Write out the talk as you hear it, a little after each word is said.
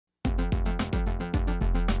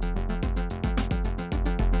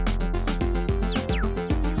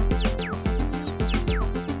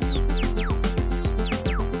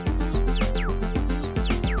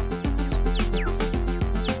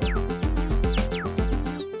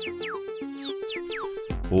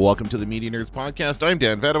Welcome to the Media Nerds Podcast. I'm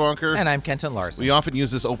Dan Vadebonker. And I'm Kenton Larson. We often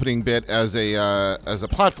use this opening bit as a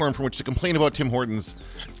platform from which to complain about Tim Hortons,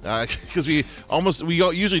 because we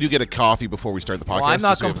usually do get a coffee before we start the podcast. Well, I'm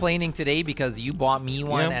not complaining today because you bought me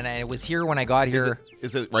one, and it was here when I got here.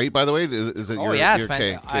 Is it right, by the way? Is it? Oh, yeah, it's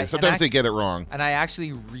okay. fantastic. Sometimes they get it wrong. And I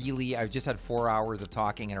actually I've just had 4 hours of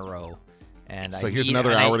talking in a row. And so here's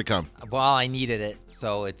another hour to come. Well, I needed it,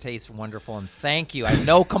 so it tastes wonderful, and thank you. I have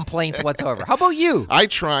no complaints whatsoever. How about you? I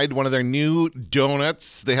tried one of their new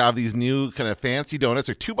donuts. They have these new kind of fancy donuts.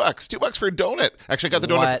 They're $2 for a donut. Actually,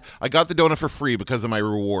 I got the donut for free because of my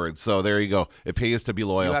rewards. So there you go. It pays to be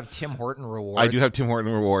loyal. You have Tim Horton rewards. I do have Tim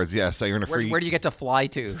Horton rewards. Yes, I earn a free. Where do you get to fly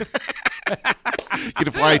to? You get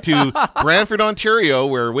to fly to Brantford, Ontario,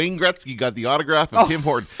 where Wayne Gretzky got the autograph of Tim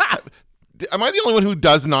Horton. Am I the only one who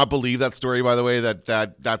does not believe that story, by the way, that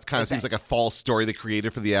kind of seems like a false story they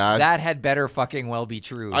created for the ad? That had better fucking well be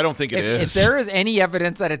true. I don't think it is. If there is any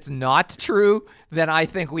evidence that it's not true, then I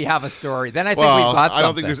think we have a story. Then I think we've got something. I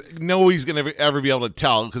don't think there's nobody's going to ever be able to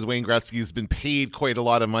tell because Wayne Gretzky's been paid quite a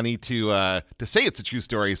lot of money to say it's a true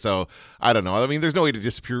story. So I don't know. I mean, there's no way to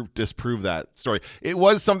disprove that story. It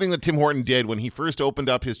was something that Tim Horton did when he first opened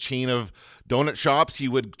up his chain of donut shops. He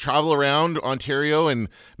would travel around Ontario and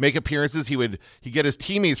make appearances. He'd get his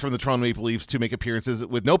teammates from the Toronto Maple Leafs to make appearances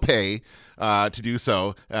with no pay to do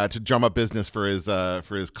so, to drum up business for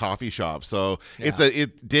his coffee shop. So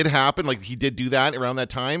it did happen. Like, he did do that around that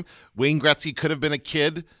time. Wayne Gretzky could have been a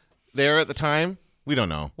kid there at the time. We don't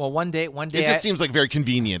know. Well, one day it just seems like very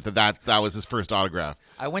convenient that was his first autograph.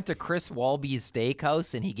 I went to Chris Walby's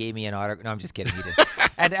Steakhouse and he gave me an autograph. No, I'm just kidding. He did.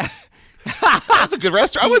 And that was a good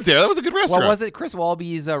restaurant. I went there. That was a good restaurant. What was it? Chris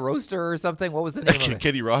Walby's roaster or something? What was the name of it?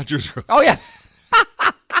 Kenny Rogers roaster. Oh yeah.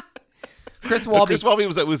 Chris Walby.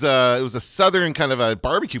 It was a southern kind of a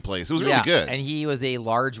barbecue place. It was really good. And he was a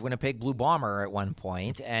large Winnipeg Blue Bomber at one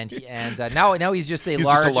point, and now he's just a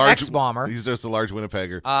large ex-Bomber. He's just a large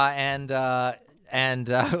Winnipegger. And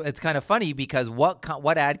it's kind of funny because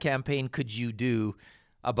what ad campaign could you do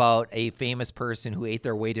about a famous person who ate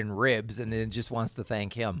their weight in ribs and then just wants to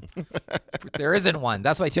thank him? There isn't one.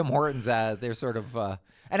 That's why Tim Hortons, they're sort of,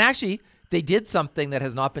 and actually they did something that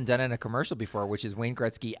has not been done in a commercial before, which is Wayne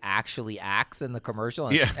Gretzky actually acts in the commercial,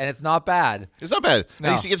 and it's not bad. It's not bad.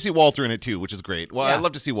 No. And you get to see Walter in it too, which is great. Well, I'd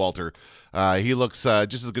love to see Walter. He looks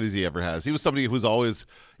just as good as he ever has. He was somebody who's always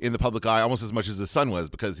in the public eye almost as much as his son was,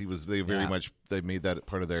 because they made that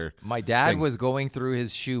part of their My dad was going through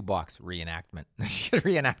his shoebox. Reenactment. They should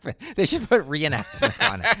put reenactment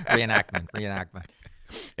on it. Reenactment.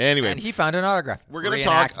 Anyway, and he found an autograph. We're going to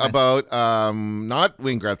talk about not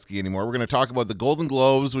Wayne Gretzky anymore. We're going to talk about the Golden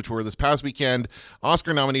Globes, which were this past weekend.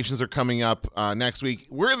 Oscar nominations are coming up next week.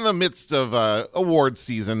 We're in the midst of awards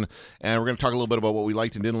season, and we're going to talk a little bit about what we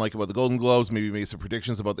liked and didn't like about the Golden Globes, maybe make some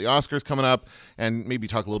predictions about the Oscars coming up, and maybe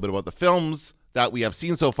talk a little bit about the films that we have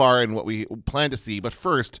seen so far and what we plan to see. But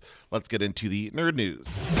first, let's get into the Nerd News.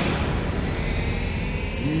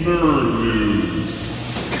 Nerd News.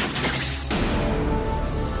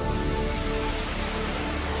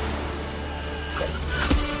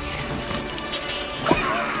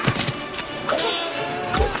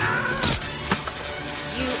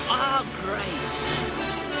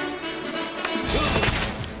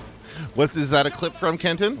 What is that a clip from,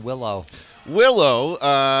 Kenton? Willow.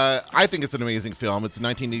 I think it's an amazing film. It's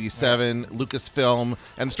 1987, Lucasfilm.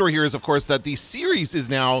 And the story here is, of course, that the series is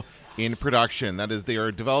now in production. That is, they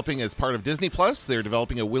are developing as part of Disney Plus. They're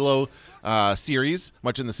developing a Willow series,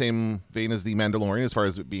 much in the same vein as The Mandalorian, as far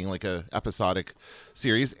as it being like a episodic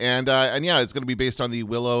series. And it's going to be based on the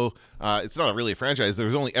Willow. It's not really a franchise. There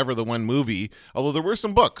was only ever the one movie, although there were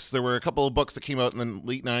some books. There were a couple of books that came out in the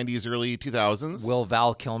late 90s, early 2000s. Will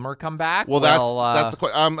Val Kilmer come back? Well, that's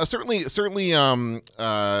certainly.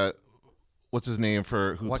 What's his name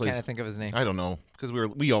for who what plays? What can't I think of his name? I don't know, because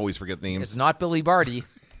we always forget names. It's not Billy Barty,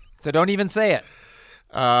 so don't even say it.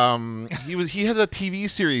 He had a TV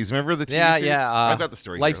series. Remember the TV series? Yeah. I've got the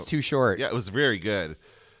story. Life's Too Short. Yeah, it was very good.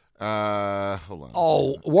 Hold on.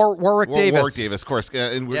 Oh, Warwick Davis. Warwick Davis, of course.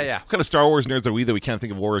 And what kind of Star Wars nerds are we that we can't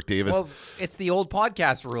think of Warwick Davis? Well, it's the old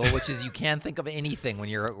podcast rule, which is you can't think of anything when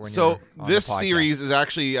you're on this the podcast. Series is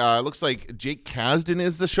actually looks like Jake Kasdan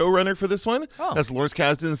is the showrunner for this one. Oh. That's Lawrence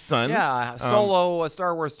Kasdan's son. Yeah, solo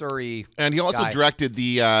Star Wars story. And he also guy. directed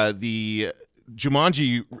the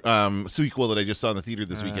Jumanji sequel that I just saw in the theater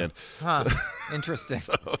this weekend. Interesting.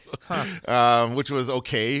 Which was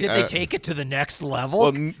okay. Did they take it to the next level?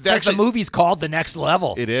 Well, because the movie's called The Next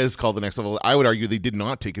Level. It is called The Next Level. I would argue they did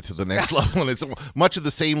not take it to the next level, and it's much of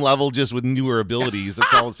the same level, just with newer abilities.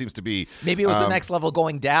 That's all it seems to be. Maybe it was the next level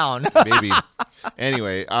going down. Maybe.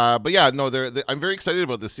 Anyway, but yeah, no, I'm very excited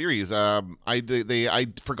about this series. I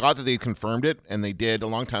forgot that they confirmed it, and they did a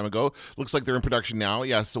long time ago. Looks like they're in production now.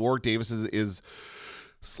 Yeah, so Warwick Davis is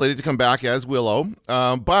slated to come back as Willow.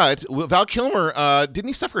 But Val Kilmer, didn't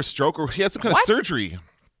he suffer a stroke, or he had some kind of surgery?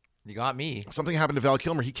 You got me. Something happened to Val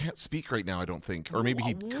Kilmer. He can't speak right now, I don't think, or maybe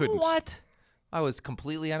he couldn't. What? I was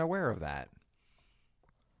completely unaware of that.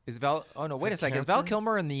 Is Val? Oh no! Wait a second. Is Val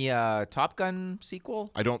Kilmer in the Top Gun sequel?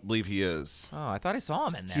 I don't believe he is. Oh, I thought I saw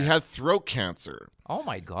him in there. He had throat cancer. Oh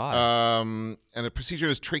my god. And a procedure in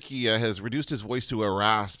his trachea has reduced his voice to a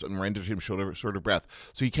rasp and rendered him short of breath,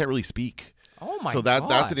 so he can't really speak. Oh my god. So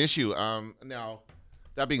that's an issue. Now,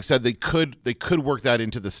 that being said, they could work that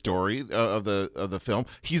into the story of the film.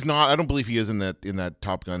 He's not. I don't believe he is in that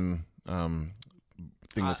Top Gun thing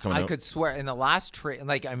that's coming out. I could swear in the last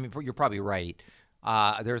you're probably right.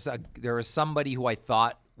 There was somebody who I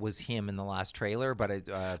thought was him in the last trailer, but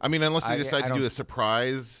I mean, unless they decide to do a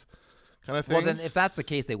surprise kind of thing. Well, then if that's the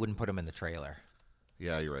case, they wouldn't put him in the trailer.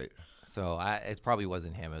 Yeah, you're right. So it probably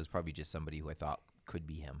wasn't him. It was probably just somebody who I thought could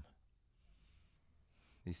be him.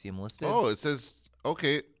 Do you see him listed? Oh, it says,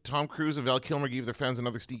 okay, Tom Cruise and Val Kilmer gave their fans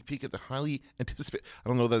another sneak peek at the highly anticipated, I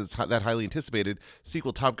don't know that it's that highly anticipated,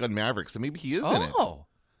 sequel Top Gun Maverick. So maybe he is in it. Oh.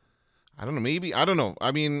 I don't know. Maybe. I don't know.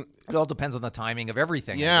 I mean. It all depends on the timing of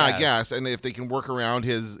everything. Yeah, I guess. And if they can work around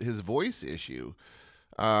his voice issue.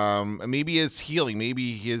 Maybe it's healing.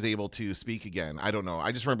 Maybe he is able to speak again. I don't know.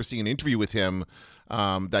 I just remember seeing an interview with him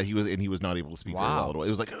that he was not able to speak very well at all. It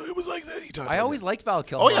was like that. I always liked Val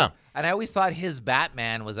Kilmer. Oh yeah, and I always thought his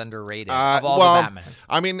Batman was underrated of all the Batman.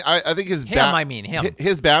 I mean, I think his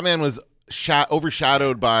his Batman was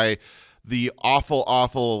overshadowed by the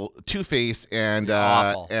awful Two-Face and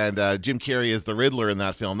Jim Carrey as the Riddler in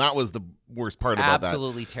that film. That was the worst part about that.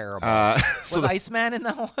 Absolutely terrible. Was Iceman in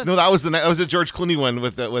that one? No, that was the George Clooney one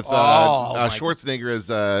with Schwarzenegger as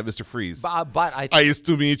Mr. Freeze. But Nice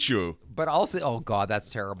to meet you. But also, oh god, that's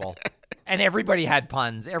terrible. And everybody had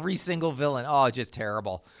puns. Every single villain. Oh, just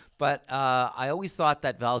terrible. But I always thought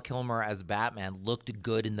that Val Kilmer as Batman looked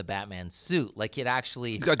good in the Batman suit. Like he's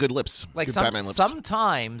got good lips. Like good Batman lips.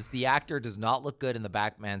 Sometimes the actor does not look good in the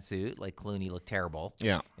Batman suit. Like Clooney looked terrible.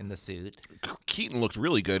 Yeah. In the suit. Keaton looked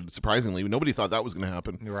really good. Surprisingly, nobody thought that was going to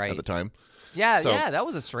happen at the time. Yeah, that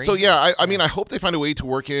was a strange. So yeah, I mean, I hope they find a way to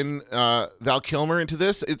work in Val Kilmer into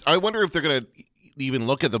this. I wonder if they're going to even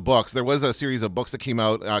look at the books. There was a series of books that came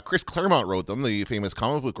out. Chris Claremont wrote them, the famous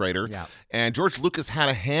comic book writer. Yeah. And George Lucas had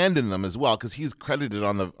a hand in them as well because he's credited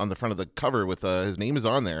on the front of the cover with his name is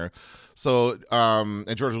on there. So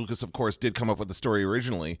and George Lucas, of course, did come up with the story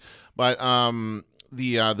originally, but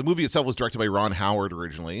the movie itself was directed by Ron Howard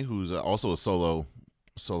originally, who's also a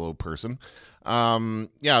solo person.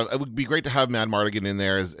 Yeah, it would be great to have Madmartigan in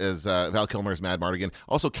there as Val Kilmer as Madmartigan.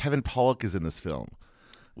 Also, Kevin Pollak is in this film,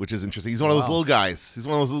 which is interesting. He's one of those little guys. He's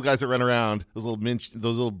one of those little guys that run around, those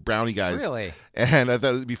little brownie guys. Really? And I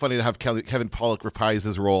thought it'd be funny to have Kevin Pollak reprise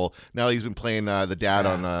his role. Now he's been playing the dad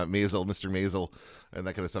on Maisel, Mr. Maisel, and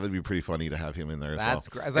that kind of stuff. It'd be pretty funny to have him in there as well. That's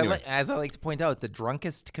great. As I like to point out, the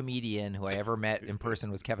drunkest comedian who I ever met in person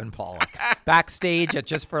was Kevin Pollak. Backstage at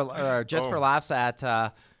Just for Laughs at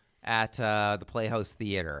the Playhouse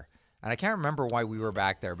Theater. And I can't remember why we were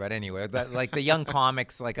back there, but anyway, like the young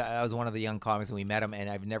comics, like I was one of the young comics and we met him, and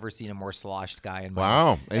I've never seen a more sloshed guy in my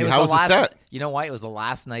life. Wow. And how was the set? You know why? It was the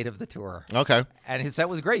last night of the tour. Okay. And his set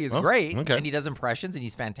was great. He was great. Okay. And he does impressions and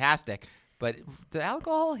he's fantastic. But the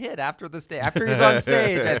alcohol hit after he was on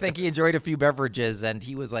stage. I think he enjoyed a few beverages, and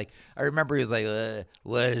he was like, I remember he was like,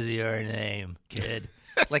 what is your name, kid?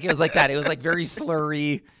 Like it was like that. It was like very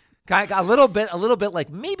slurry. Kind of a little bit like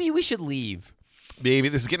maybe we should leave. Maybe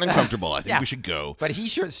this is getting uncomfortable. I think we should go. But he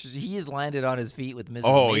has landed on his feet with Mrs.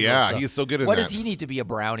 Oh, Maisel, yeah. He's so good at that. What does he need to be a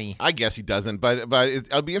brownie? I guess he doesn't. But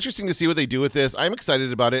it'll be interesting to see what they do with this. I'm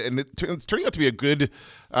excited about it. And it's turning out to be a good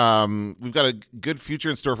we've got a good future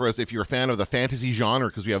in store for us if you're a fan of the fantasy genre,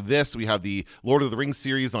 because we have this. We have the Lord of the Rings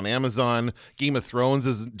series on Amazon. Game of Thrones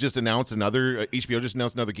has just announced HBO just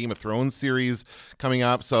announced another Game of Thrones series coming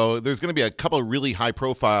up. So there's going to be a couple of really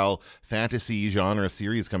high-profile fantasy genre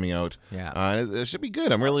series coming out. Yeah. It should be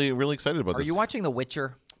good. I'm really, really excited about this. Are you watching The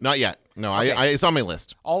Witcher? Not yet. No, Okay. it's on my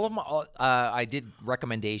list. All of my, I did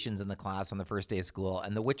recommendations in the class on the first day of school,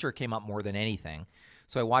 and The Witcher came up more than anything.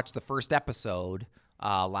 So I watched the first episode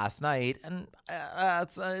last night, and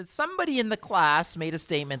somebody in the class made a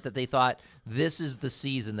statement that they thought this is the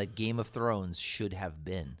season that Game of Thrones should have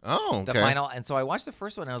been. Oh, okay. The final, and so I watched the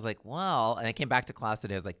first one, and I was like, well, and I came back to class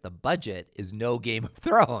today, I was like, the budget is no Game of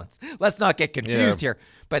Thrones. Let's not get confused here.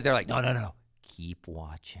 But they're like, no. keep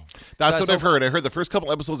watching. That's So- what so- I've heard. I heard the first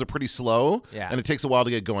couple episodes are pretty slow, Yeah. and it takes a while to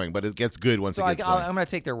get going, but it gets good once So it gets going. I'm going to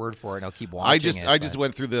take their word for it, and I'll keep watching I it. just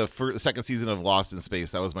went through the second season of Lost in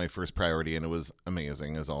Space. That was my first priority, and it was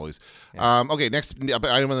amazing as always. Okay, next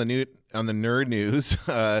item on the nerd news.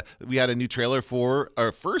 We had a new trailer for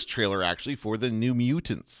our first trailer actually for the New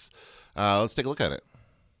Mutants. Let's take a look at it.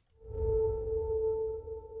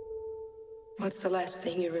 What's the last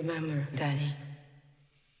thing you remember, Danny?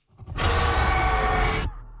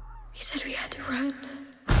 He said we had to run.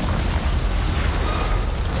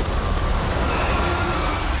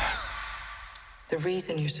 The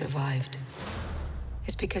reason you survived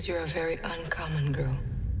is because you're a very uncommon girl.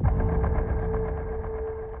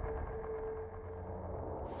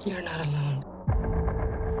 You're not alone.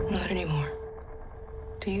 Not anymore.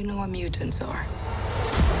 Do you know what mutants are?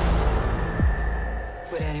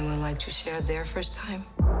 Would anyone like to share their first time?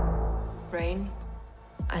 Rain?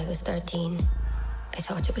 I was 13. I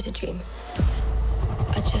thought it was a dream.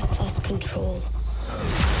 I just lost control.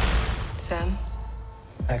 Sam?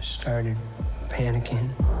 I started panicking.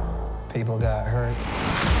 People got hurt.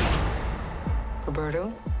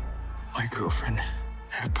 Roberto? My girlfriend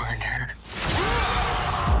had burned her.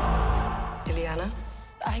 Liliana?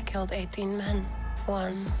 I killed 18 men,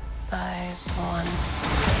 one by one.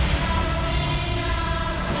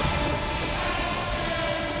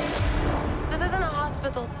 This isn't a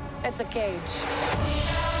hospital, it's a cage.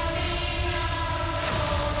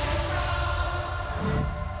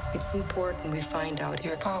 It's important we find out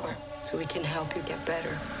your power so we can help you get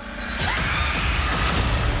better.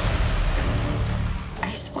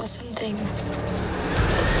 I saw something.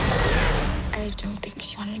 I don't think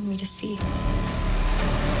she wanted me to see.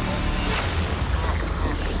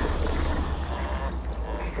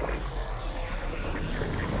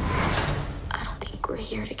 I don't think we're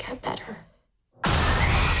here to get better.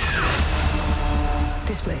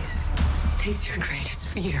 This place takes your greatest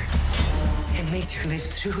fear and makes you live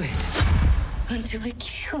through it until it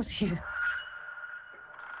kills you.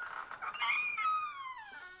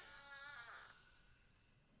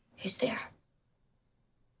 Who's there?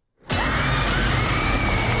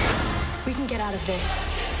 We can get out of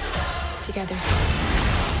this together.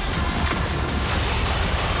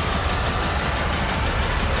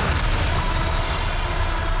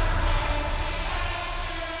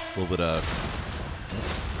 A little bit of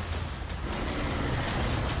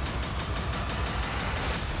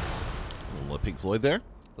Pink Floyd there.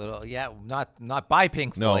 Not by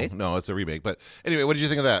Pink Floyd. No, it's a remake. But anyway, what did you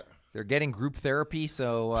think of that? They're getting group therapy,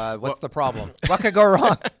 so what's the problem? What could go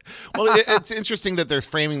wrong? Well, it's interesting that they're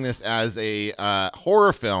framing this as a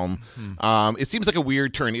horror film. It seems like a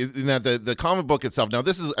weird turn in that the comic book itself. Now,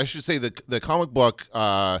 I should say the comic book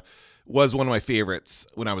was one of my favorites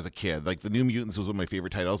when I was a kid. Like the New Mutants was one of my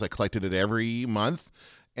favorite titles. I collected it every month,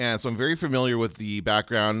 and so I'm very familiar with the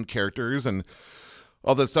background characters and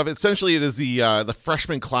all that stuff. Essentially, it is the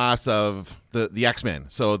freshman class of the X-Men.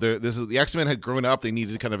 So the X-Men had grown up. They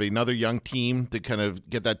needed kind of another young team to kind of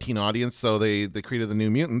get that teen audience. So they created the New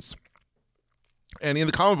Mutants. And in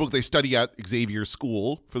the comic book, they study at Xavier's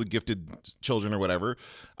school for the gifted children or whatever.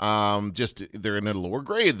 Just they're in a lower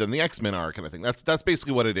grade than the X-Men are, kind of thing. That's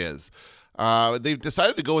basically what it is. They've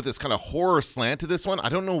decided to go with this kind of horror slant to this one. I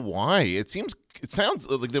don't know why. It sounds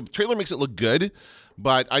like the trailer makes it look good,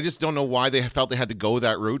 but I just don't know why they felt they had to go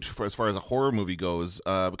that route as far as a horror movie goes,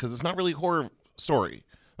 because it's not really a horror story.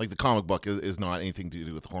 Like the comic book is not anything to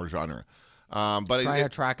do with the horror genre. But Trying to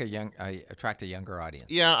attract a younger audience.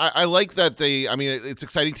 Yeah, I like that it's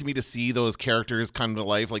exciting to me to see those characters come to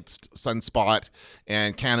life, like Sunspot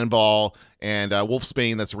and Cannonball and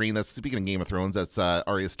Wolfsbane. That's Rain. That's speaking of Game of Thrones. That's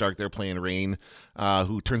Arya Stark. They're playing Rain,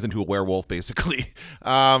 who turns into a werewolf, basically.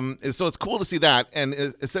 So it's cool to see that. And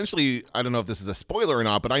essentially, I don't know if this is a spoiler or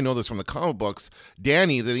not, but I know this from the comic books.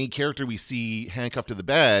 Dani, the main character we see handcuffed to the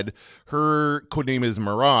bed, her codename is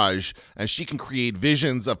Mirage, and she can create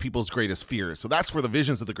visions of people's greatest fears. So that's where the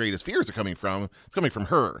visions of the greatest fears are coming from. It's coming from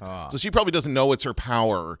her. So she probably doesn't know it's her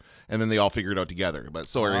power, and then they all figure it out together. But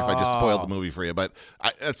sorry if I just spoiled the movie for you, but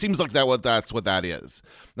it seems like that's what that is.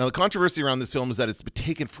 Now, the controversy around this film is that it's been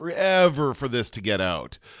taken forever for this to get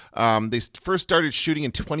out. They first started shooting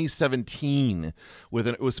in 2017.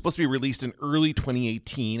 It was supposed to be released in early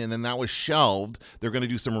 2018, and then that was shelved. They're going to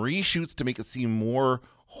do some reshoots to make it seem more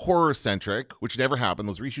horror-centric, which never happened.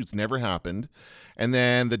 Those reshoots never happened. And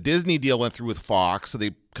then the Disney deal went through with Fox, so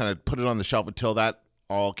they kind of put it on the shelf until that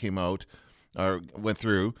all came out or went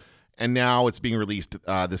through. and now it's being released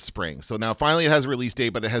this spring. So now finally it has a release date,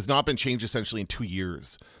 but it has not been changed essentially in 2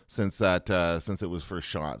 years since it was first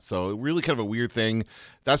shot. So really kind of a weird thing.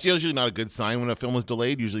 That's usually not a good sign when a film is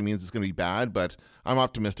delayed. Usually means it's going to be bad, but I'm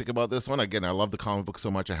optimistic about this one. Again, I love the comic book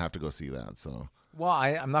so much, I have to go see that. So. Well,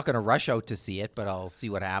 I'm not going to rush out to see it, but I'll see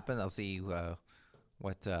what happens. I'll see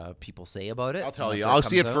what people say about it. I'll tell you. after I'll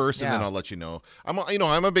see it comes out. first, and then I'll let you know.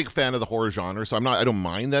 I'm a big fan of the horror genre, so I don't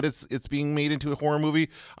mind that it's being made into a horror movie.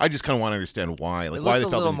 I just kind of want to understand why. Like It why looks they a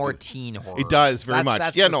felt little they more did. teen horror. It does very much.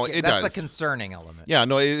 That's Yeah, the no, it does. That's the concerning element. Yeah,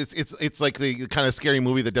 no, it's like the kind of scary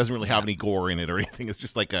movie that doesn't really have any gore in it or anything. It's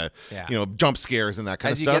just like jump scares and that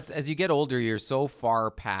kind of stuff. As you get older, you're so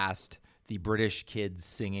far past the British kids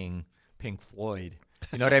singing Pink Floyd.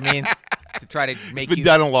 You know what I mean? To try to make It's been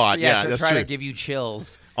done a lot. Yeah, to that's try true. to give you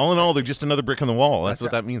chills. All in all, they're just another brick on the wall. That's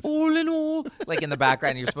what that means. All in all, like in the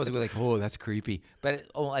background, you're supposed to be like, "Oh, that's creepy." But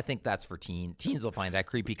I think that's for teens. Teens will find that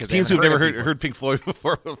creepy because Teens who've never it before. heard Pink Floyd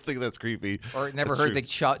before will think that's creepy. Or never That's heard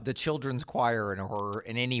true. the children's choir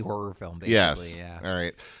in any horror film. Basically. Yes. Yeah. All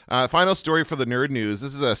right. Final story for the nerd news.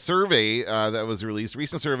 This is a survey that was released.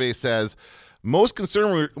 Recent survey says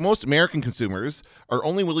most American consumers are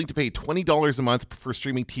only willing to pay $20 a month for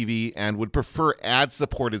streaming TV and would prefer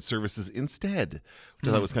ad-supported services instead, which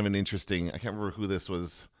I thought was kind of an interesting. I can't remember who this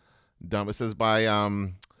was done. It says by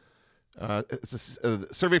it's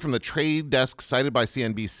a survey from the Trade Desk cited by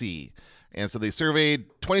CNBC. And so they surveyed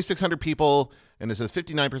 2,600 people, and it says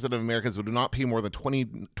 59% of Americans would not pay more than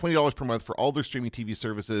 $20 per month for all their streaming TV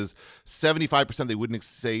services. 75% they wouldn't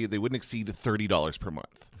exceed $30 per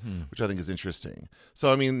month, which I think is interesting.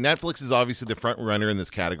 So I mean, Netflix is obviously the front runner in this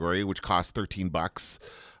category, which costs $13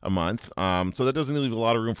 a month. So that doesn't leave a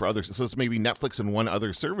lot of room for others. So it's maybe Netflix and one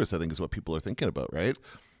other service, I think, is what people are thinking about, right?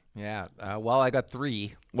 Yeah. Well, I got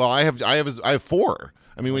 3. Well, I have 4.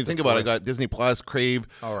 I mean, when you think about it, I got Disney Plus, Crave,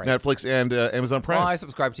 All right. Netflix, and Amazon Prime. Well, I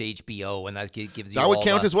subscribe to HBO, and that gives you That would all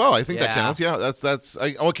count the- as well. I think that Yeah. counts.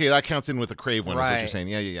 Yeah, okay. That counts in with the Crave one. Is what you're Right. saying?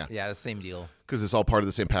 Yeah. Yeah, the same deal. Because it's all part of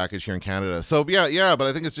the same package here in Canada. So yeah. But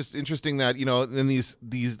I think it's just interesting that in these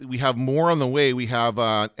we have more on the way. We have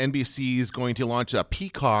NBC's going to launch a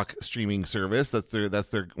Peacock streaming service. That's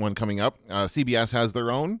their one coming up. CBS has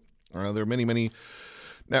their own. There are many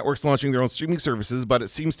networks launching their own streaming services, but it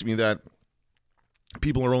seems to me that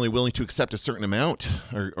people are only willing to accept a certain amount,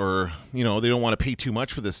 or they don't want to pay too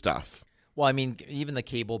much for this stuff. Well, I mean, even the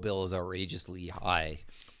cable bill is outrageously high.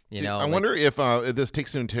 I wonder if this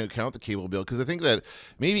takes into account the cable bill, because I think that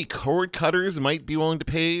maybe cord cutters might be willing to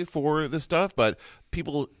pay for this stuff, but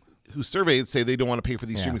people who surveyed say they don't want to pay for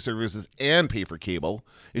these streaming services and pay for cable.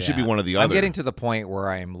 It should be one or the other. I'm getting to the point where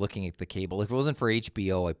I'm looking at the cable. If it wasn't for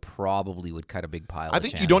HBO, I probably would cut a big pile. I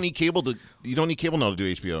think you don't need cable now to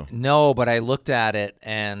do HBO. No, but I looked at it,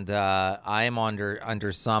 and I am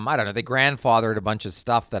under some, I don't know, they grandfathered a bunch of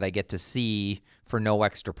stuff that I get to see for no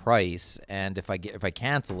extra price, and if I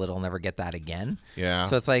cancel it, I'll never get that again. Yeah.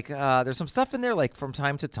 So it's like there's some stuff in there. Like from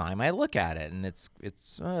time to time, I look at it, and it's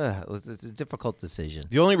a difficult decision.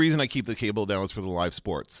 The only reason I keep the cable down is for the live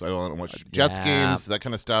sports. I don't want to watch Jets games, that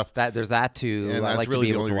kind of stuff. There's that too. And I that's like really to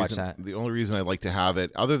be the able only to watch reason. that. The only reason I like to have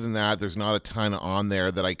it. Other than that, there's not a ton on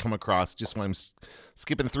there that I come across just when I'm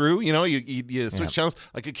skipping through. You switch channels.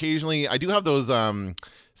 Like occasionally, I do have those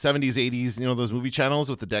 70s, 80s, those movie channels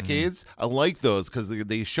with the decades. I like those because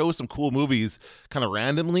they show some cool movies kind of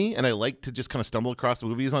randomly, and I like to just kind of stumble across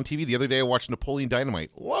movies on TV. The other day, I watched Napoleon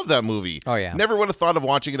Dynamite. Love that movie. Oh, yeah. Never would have thought of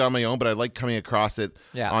watching it on my own, but I like coming across it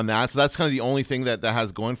on that. So that's kind of the only thing that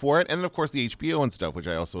has going for it. And then, of course, the HBO and stuff, which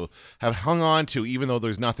I also have hung on to, even though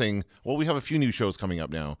there's nothing. Well, we have a few new shows coming up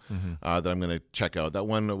now that I'm going to check out. That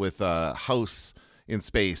one with House in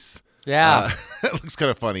Space. Yeah. It looks kind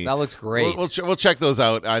of funny. That looks great. We'll check those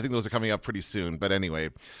out. I think those are coming up pretty soon. But anyway,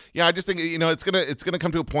 yeah, I just think it's gonna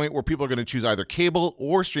come to a point where people are gonna choose either cable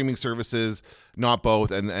or streaming services, not both.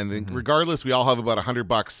 And regardless, we all have about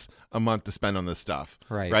 $100 a month to spend on this stuff,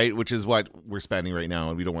 right? Which is what we're spending right now,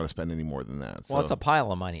 and we don't want to spend any more than that. Well, it's a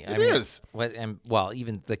pile of money. It is.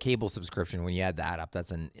 Even the cable subscription, when you add that up,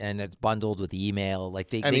 and it's bundled with email, like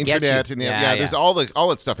they internet, get you. and there's all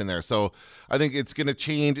that stuff in there. So I think it's going to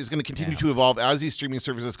change. It's going to continue to evolve as these streaming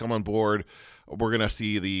services come on board. We're going to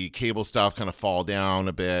see the cable stuff kind of fall down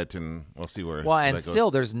a bit, and we'll see where. Well, and that goes. still,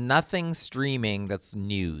 there's nothing streaming that's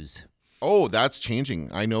news. Oh, that's changing.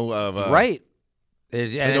 I know of right.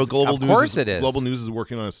 I know Global of News. Course, it is. Global News is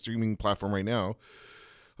working on a streaming platform right now.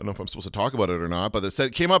 don't know if I'm supposed to talk about it or not, but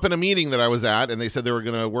it came up in a meeting that I was at, and they said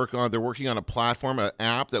they're working on a platform, an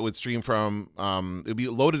app that would stream from, it would be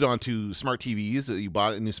loaded onto smart TVs. You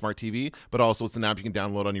bought a new smart TV, but also it's an app you can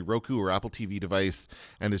download on your Roku or Apple TV device,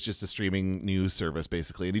 and it's just a streaming news service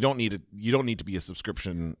basically. And you don't need to be a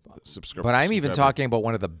subscription. But I'm even talking about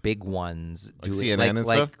one of the big ones. Like CNN and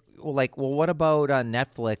stuff? Well, what about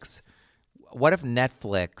Netflix? What if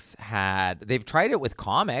Netflix they've tried it with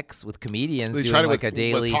comics, with comedians They doing tried it like with, a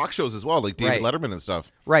daily with talk shows as well, like David Letterman and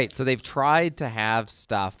stuff. Right. So they've tried to have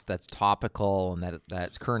stuff that's topical and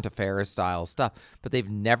that current affairs style stuff, but they've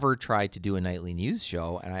never tried to do a nightly news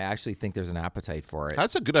show. And I actually think there's an appetite for it.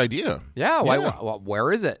 That's a good idea. Yeah.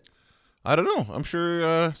 Where is it? I don't know. I'm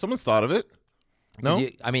sure someone's thought of it. No?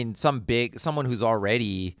 Someone who's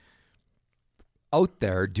already out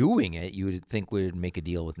there doing it, you would think would make a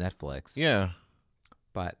deal with Netflix. Yeah.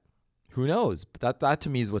 But who knows? But that to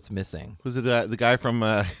me is what's missing. Was it the guy from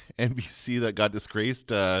NBC that got disgraced?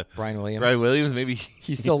 Brian Williams. Brian Williams, maybe.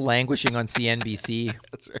 He's still languishing on CNBC.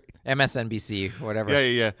 That's right. MSNBC, whatever.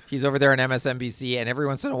 Yeah. He's over there on MSNBC, and every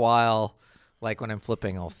once in a while, like when I'm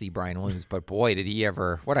flipping, I'll see Brian Williams. But boy, did he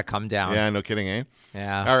ever. What a come down. Yeah, no kidding, eh?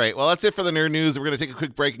 Yeah. All right. Well, that's it for the Nerd News. We're going to take a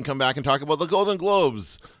quick break and come back and talk about the Golden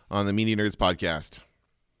Globes on the Media Nerds podcast.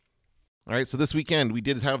 All right. So this weekend, we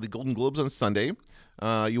did have the Golden Globes on Sunday.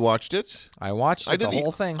 You watched it? I watched the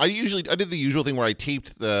whole thing. I did the usual thing where I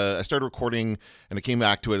started recording and I came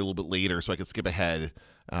back to it a little bit later so I could skip ahead.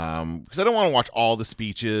 Because I don't want to watch all the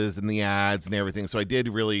speeches and the ads and everything. So I did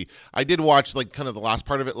watch like kind of the last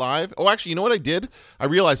part of it live. Oh, actually, you know what I did? I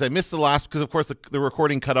realized I missed the last, because of course the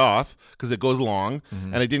recording cut off because it goes long,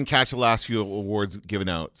 and I didn't catch the last few awards given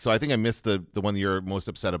out. So I think I missed the one that you're most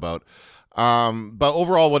upset about. But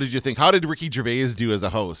overall, what did you think? How did Ricky Gervais do as a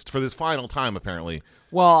host for this final time, apparently?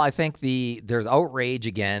 Well, I think there's outrage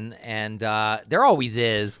again, and there always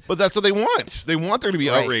is. But that's what they want. They want there to be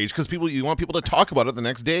outrage because you want people to talk about it the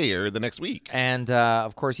next day or the next week. And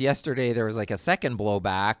of course, yesterday there was like a second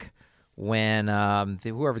blowback when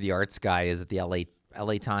whoever the arts guy is at the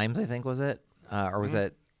LA Times, I think, was it, or was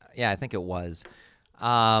it? Yeah, I think it was.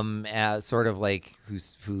 Sort of like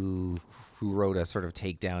who wrote a sort of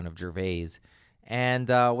takedown of Gervais. And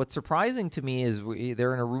what's surprising to me is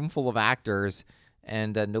they're in a room full of actors,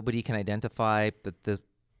 and nobody can identify that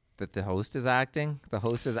the host is acting. The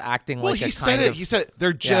host is acting like he said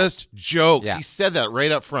they're just jokes. Yeah. He said that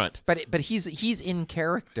right up front. But he's in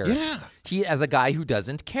character. Yeah. He as a guy who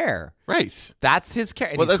doesn't care. Right. That's his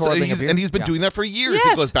character. Well, and he's been doing that for years.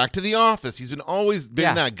 Yes. He goes back to The Office. He's always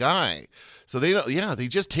been that guy. So they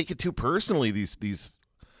just take it too personally. These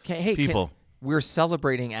people. We're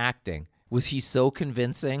celebrating acting. Was he so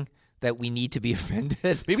convincing that we need to be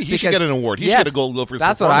offended? Maybe he should get an award. He should get a Golden Globe for his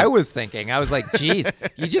That's what performance. I was thinking. I was like, geez,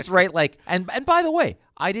 you just write like, and by the way,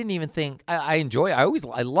 I didn't even think, I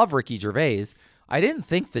love Ricky Gervais. I didn't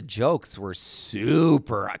think the jokes were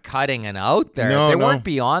super cutting and out there. They weren't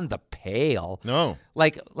beyond the pale. No.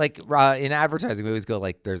 Like in advertising, we always go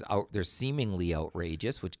like there's seemingly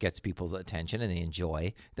outrageous, which gets people's attention and they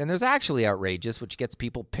enjoy. Then there's actually outrageous, which gets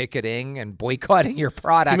people picketing and boycotting your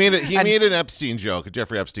product. He made an Epstein joke, a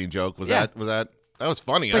Jeffrey Epstein joke. That was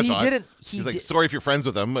funny. But I thought. He's like, sorry if you're friends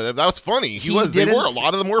with him, but that was funny. A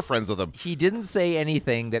lot of them were friends with him. He didn't say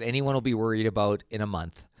anything that anyone will be worried about in a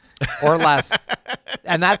month or less.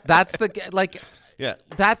 And that's the like. Yeah.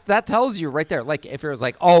 That tells you right there. Like if it was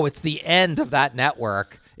like, oh, it's the end of that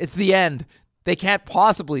network. It's the end. They can't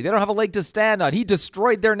possibly. They don't have a leg to stand on. He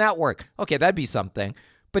destroyed their network. Okay, that'd be something.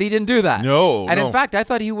 But he didn't do that. No. In fact, I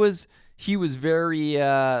thought he was very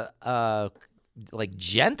like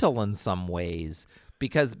gentle in some ways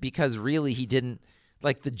because really he didn't,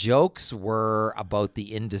 like, the jokes were about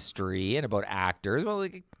the industry and about actors. Well,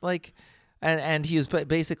 and he was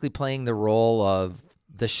basically playing the role of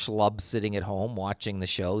the schlub sitting at home watching the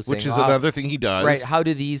show, saying, which is another thing he does. Right? How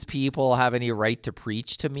do these people have any right to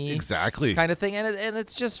preach to me? Exactly. Kind of thing, and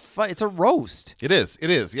it's just fun. It's a roast. It is.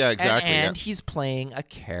 Yeah, exactly. And he's playing a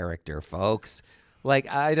character, folks.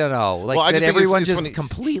 Like, I don't know. Like, well, did everyone just funny.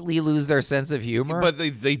 Completely lose their sense of humor? But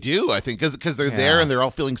they do, I think, because they're there and they're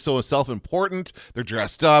all feeling so self-important. They're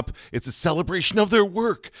dressed up. It's a celebration of their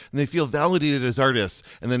work, and they feel validated as artists.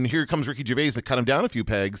 And then here comes Ricky Gervais to cut them down a few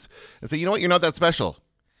pegs and say, you know what? You're not that special.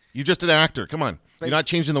 You're just an actor. Come on. You're not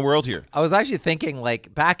changing the world here. I was actually thinking,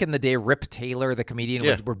 like, back in the day, Rip Taylor, the comedian,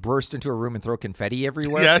 would burst into a room and throw confetti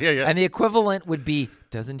everywhere. Yeah. And the equivalent would be,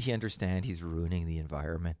 doesn't he understand he's ruining the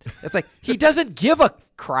environment? It's like, he doesn't give a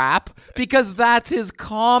crap because that's his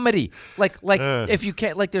comedy. Like if you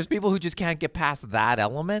can't, like, there's people who just can't get past that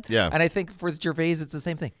element. Yeah. And I think for Gervais, it's the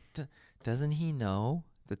same thing. Doesn't he know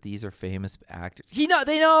that these are famous actors? They know.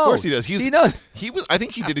 Of course he does. He knows. I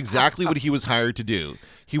think he did exactly what he was hired to do.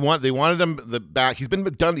 They wanted him back. He's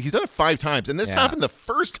done it 5 times, and this happened the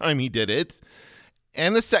first time he did it,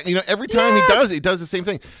 and the second. Every time he does the same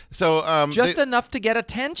thing. So just enough to get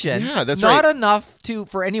attention. Yeah, that's not right. enough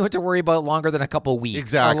for anyone to worry about longer than a couple weeks.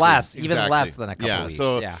 Exactly. Or less, even Exactly. less than a couple weeks.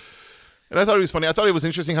 So, and I thought it was funny. I thought it was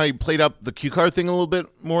interesting how he played up the cue card thing a little bit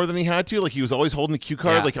more than he had to. Like he was always holding the cue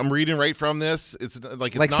card. Yeah. Like I'm reading right from this. It's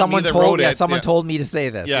like Like not someone me that told, wrote it. someone told me to say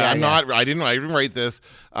this. I didn't write this.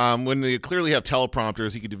 When they clearly have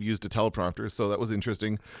teleprompters, he could have used a teleprompter, so that was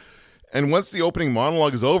interesting. And once the opening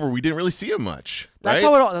monologue is over, we didn't really see him much. That's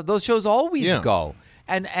right? how those shows always go.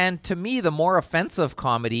 And to me, the more offensive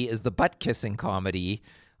comedy is the butt kissing comedy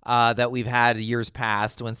that we've had years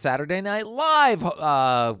past when Saturday Night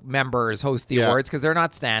Live members host the awards because they're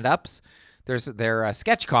not stand-ups. They're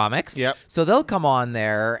sketch comics. Yep. So they'll come on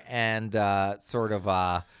there and sort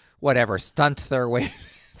of stunt their way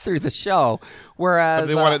through the show. Whereas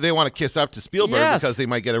they want to kiss up to Spielberg because they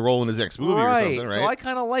might get a role in his next movie or something, right? So I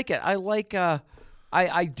kind of like it. I like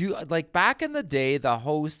I do like back in the day, that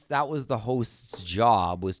was the host's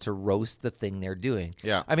job, was to roast the thing they're doing.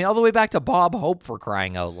 Yeah. I mean, all the way back to Bob Hope, for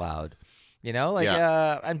crying out loud.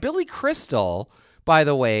 And Billy Crystal, by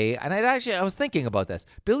the way, and I was thinking about this.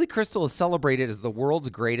 Billy Crystal is celebrated as the world's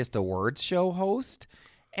greatest awards show host,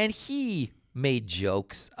 and he made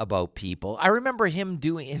jokes about people. I remember him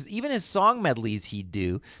doing his song medleys he'd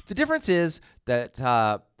do. The difference is that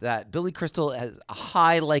Billy Crystal has a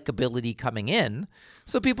high likability coming in,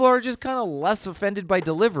 so people are just kind of less offended by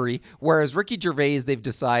delivery, whereas Ricky Gervais, they've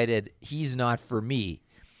decided he's not for me.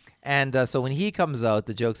 And so when he comes out,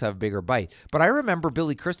 the jokes have a bigger bite. But I remember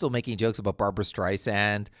Billy Crystal making jokes about Barbra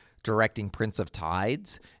Streisand directing Prince of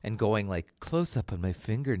Tides and going like close up on my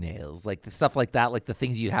fingernails, like the stuff like that, like the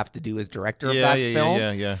things you'd have to do as director of that film.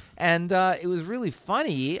 Yeah. And it was really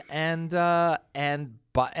funny. And there's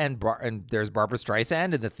Barbra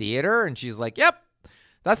Streisand in the theater, and she's like, "Yep,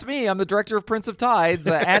 that's me. I'm the director of Prince of Tides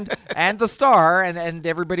and the star," and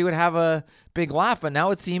everybody would have a big laugh. But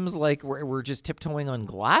now it seems like we're just tiptoeing on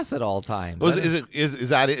glass at all times. Well, is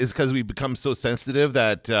that because we become so sensitive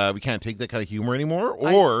that we can't take that kind of humor anymore?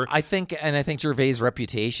 Or I think Gervais'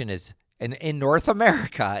 reputation is in North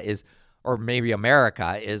America or maybe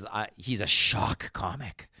America he's a shock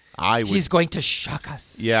comic. He's going to shock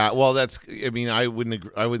us. Yeah, well, I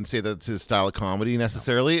wouldn't say that's his style of comedy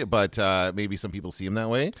necessarily, but maybe some people see him that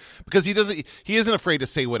way because he isn't afraid to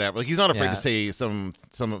say whatever. Like he's not afraid to say some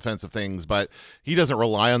offensive things, but he doesn't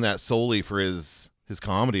rely on that solely for his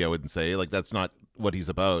comedy. I wouldn't say like that's not what he's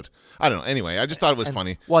about. I don't know. Anyway, I just thought it was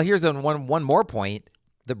funny. Well, here's one more point.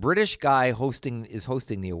 The British guy is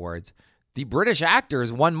hosting the awards. The British actors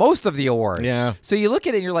won most of the awards. Yeah. So you look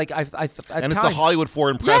at it and you're like, and it's the Hollywood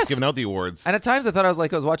Foreign Press giving out the awards. And at times I thought I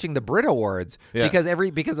was watching the Brit Awards because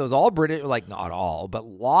it was all British, like not all, but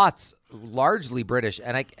largely British.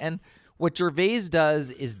 And what Gervais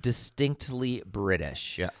does is distinctly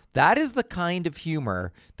British. Yeah. That is the kind of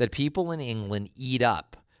humor that people in England eat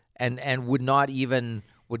up and would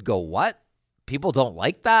go, what? People don't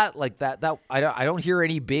like that, I don't hear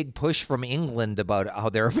any big push from England about how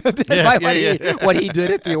they're offended by what he did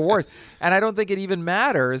at the awards, and I don't think it even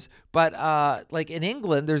matters. But like in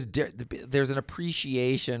England, there's an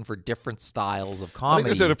appreciation for different styles of comedy. I think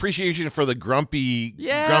there's an appreciation for the grumpy,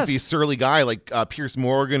 surly guy like Piers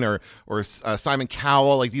Morgan or Simon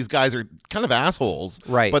Cowell. Like these guys are kind of assholes,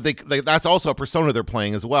 right? But that's also a persona they're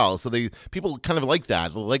playing as well. So people kind of like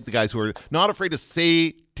that. They like the guys who are not afraid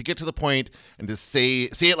to get to the point and to say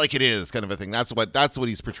it like it is, kind of a thing. That's what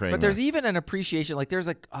he's portraying. But there's even an appreciation, like there's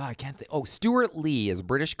Stuart Lee is a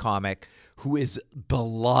British comic who is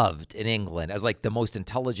beloved in England as like the most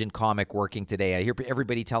intelligent comic working today. I hear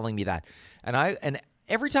everybody telling me that, and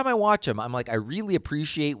every time I watch him, I'm like, I really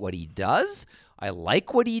appreciate what he does. I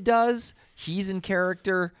like what he does. He's in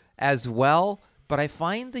character as well. But I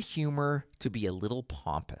find the humor to be a little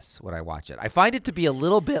pompous when I watch it. I find it to be a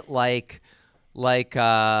little bit like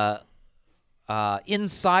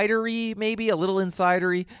insidery, maybe a little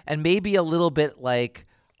insidery, and maybe a little bit like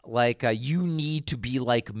you need to be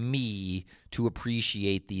like me to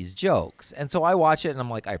appreciate these jokes. And so I watch it and I'm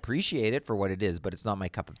like, I appreciate it for what it is, but it's not my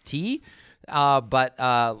cup of tea. But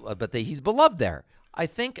he's beloved there. I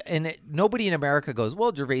think, and nobody in America goes,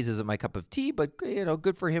 well, Gervais isn't my cup of tea, but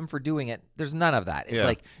good for him for doing it. There's none of that. It's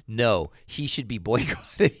like, no, he should be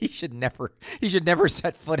boycotted. He should never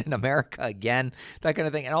set foot in America again. That kind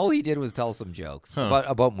of thing. And all he did was tell some jokes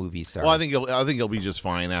about movie stars. Well, I think he'll be just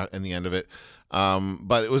fine in the end of it.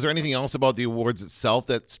 But was there anything else about the awards itself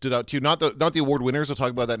that stood out to you? Not the award winners. We'll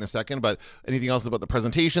talk about that in a second. But anything else about the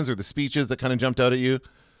presentations or the speeches that kind of jumped out at you?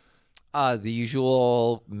 The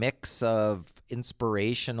usual mix of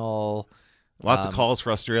inspirational. Lots of calls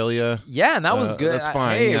for Australia. Yeah, and that was good. That's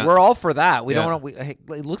fine. Hey, we're all for that. We don't want to.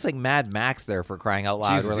 It looks like Mad Max there for crying out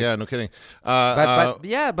loud. Jesus, really. no kidding.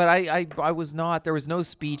 But I was not. There was no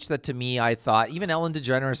speech that to me I thought. Even Ellen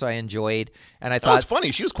DeGeneres I enjoyed, and I thought that was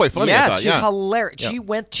funny. She was quite funny. Yes, I thought. she's hilarious.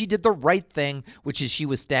 Yeah. She did the right thing, which is she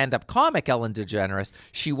was stand-up comic Ellen DeGeneres.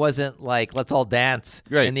 She wasn't like let's all dance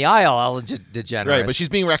in the aisle Ellen DeGeneres. Right, but she's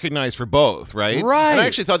being recognized for both, right? Right. And I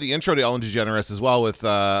actually thought the intro to Ellen DeGeneres as well with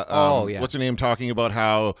what's her name talking about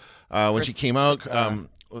how when she came out,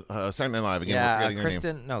 Saturday Night Live again. Yeah, we're forgetting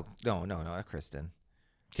Kristen. Her name. No, not Kristen.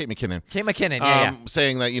 Kate McKinnon. Yeah.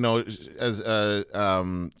 Saying that as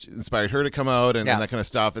inspired her to come out and that kind of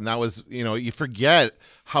stuff, and that was you forget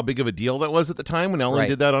how big of a deal that was at the time when Ellen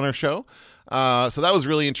did that on her show. So that was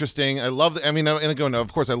really interesting. I love.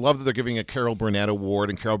 Of course, I love that they're giving a Carol Burnett award,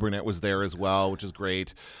 and Carol Burnett was there as well, which is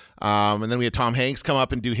great. And then we had Tom Hanks come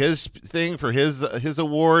up and do his thing for his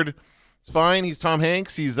award. It's fine. He's Tom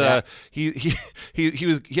Hanks. He's he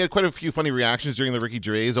had quite a few funny reactions during the Ricky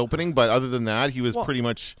Gervais opening, but other than that, he was pretty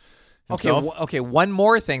much himself. Okay. One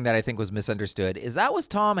more thing that I think was misunderstood is that was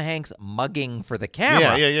Tom Hanks mugging for the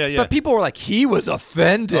camera. Yeah. But people were like, he was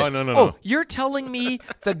offended. Oh, no. You're telling me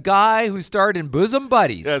the guy who starred in Bosom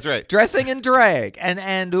Buddies, that's right, dressing in drag,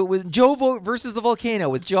 and it was Joe versus the Volcano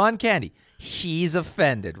with John Candy. He's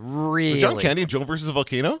offended. Really? Was John Candy and Joe versus the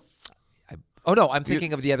Volcano? Oh no, I'm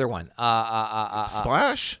thinking of the other one.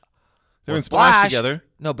 Splash. They're in Splash Splash together.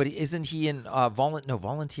 No, but isn't he in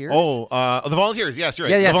Volunteers? Oh, the Volunteers. Yes, you're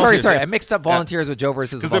right. Yeah. Sorry. I mixed up Volunteers with Joe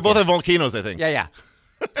versus the because they both have volcanoes, I think. Yeah.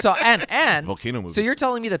 So and volcano movies. So you're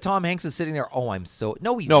telling me that Tom Hanks is sitting there? Oh, he's not.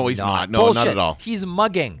 No, Bullshit. not at all. He's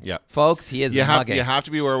mugging. Yeah, folks, he is mugging. You have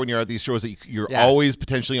to be aware when you're at these shows that you're always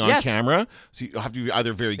potentially on camera, so you have to be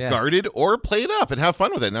either very guarded or play it up and have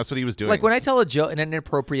fun with it. And that's what he was doing. Like when I tell an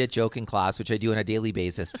inappropriate joke in class, which I do on a daily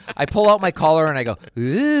basis, I pull out my collar and I go,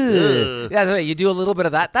 ooh. Yeah, that's right. You do a little bit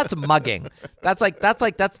of that. That's mugging.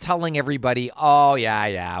 That's telling everybody, oh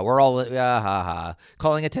yeah, we're all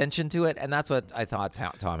calling attention to it, and that's what I thought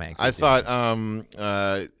Tom Hanks. I thought,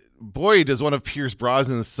 boy, does one of Pierce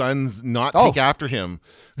Brosnan's sons not take after him,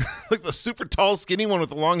 like the super tall, skinny one with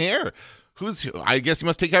the long hair. I guess he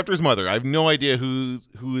must take after his mother. I have no idea who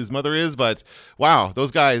his mother is, but wow,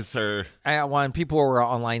 those guys are. When people were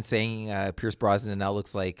online saying Pierce Brosnan now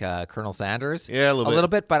looks like Colonel Sanders, a little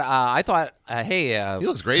bit. But I thought, hey, he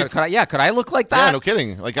looks great. Could I look like that? Yeah, no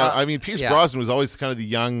kidding. Like Pierce Brosnan was always kind of the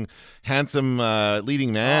young, handsome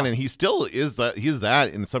leading man, and he still is that. He's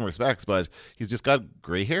that in some respects, but he's just got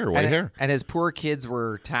gray hair, white hair. And his poor kids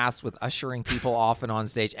were tasked with ushering people off and on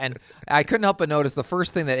stage, and I couldn't help but notice the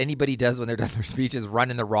first thing that anybody does when they're done their speech is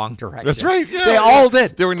run in the wrong direction. That's right. Yeah, they all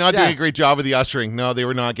did. They were not doing a great job of the ushering. No, they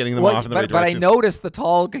were not getting them off in the right direction. But I noticed the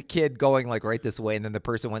tall kid going like right this way, and then the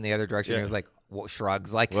person went the other direction. And he was like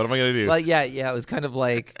shrugs, like, what am I gonna do? Like, yeah. It was kind of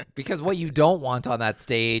like because what you don't want on that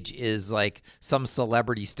stage is like some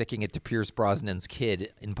celebrity sticking it to Pierce Brosnan's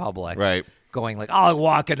kid in public, right? Going like, I'll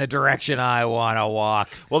walk in the direction I want to walk.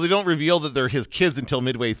 Well, they don't reveal that they're his kids until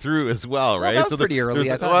midway through as well, right? That was pretty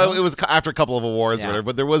early. I thought, it was after a couple of awards or whatever,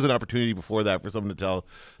 but there was an opportunity before that for someone to tell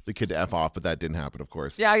the kid to F off, but that didn't happen, of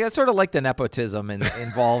course. Yeah, I sort of like the nepotism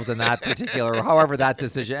involved in that particular, however that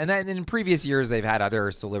decision. And then in previous years, they've had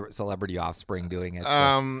other celebrity offspring doing it.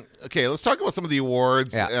 So. Okay, let's talk about some of the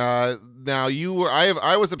awards. Yeah. Now,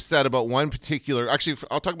 I was upset about one particular. Actually,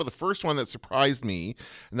 I'll talk about the first one that surprised me,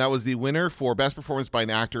 and that was the winner for Best Performance by an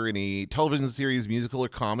Actor in a Television Series, Musical, or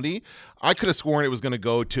Comedy. I could have sworn it was going to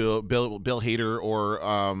go to Bill Hader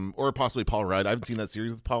or possibly Paul Rudd. I haven't seen that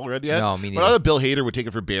series with Paul Rudd yet. No, me neither. But I thought Bill Hader would take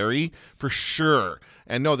it for Barry for sure.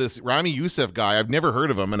 And no, this Rami Youssef guy, I've never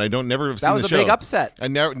heard of him, and I never have seen the show. That was a big upset. I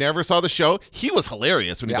never saw the show. He was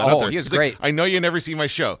hilarious when he got up there. He was great. Like, I know you never seen my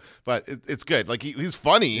show, but it's good. Like he's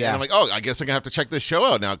funny, and I'm like, I guess I'm gonna have to check this show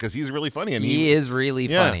out now because he's really funny. And he is really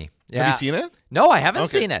funny. Yeah. Have you seen it? No, I haven't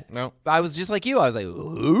seen it. No, I was just like you. I was like,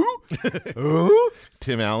 who?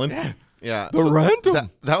 Tim Allen. Yeah, The Random.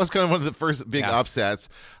 That was kind of one of the first big upsets.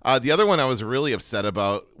 The other one I was really upset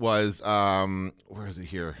about was where is it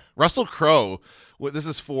here? Russell Crowe. This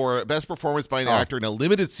is for best performance by an actor in a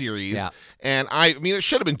limited series, and I mean it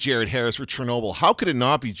should have been Jared Harris for Chernobyl. How could it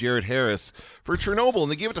not be Jared Harris for Chernobyl?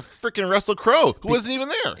 And they gave it to freaking Russell Crowe, who wasn't even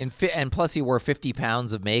there. And plus, he wore 50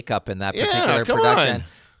 pounds of makeup in that particular production. On.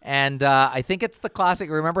 And I think it's the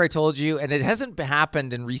classic. Remember, I told you, and it hasn't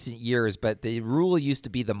happened in recent years, but the rule used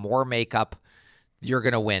to be the more makeup, you're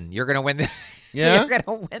gonna win. You're gonna win. You're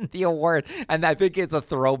gonna win the award, and I think it's a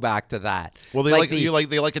throwback to that. Well, they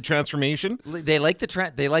like a transformation. They like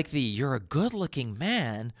the you're a good-looking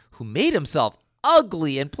man who made himself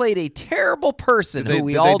ugly and played a terrible person who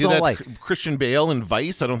we all don't like. Christian Bale in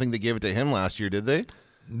Vice. I don't think they gave it to him last year, did they?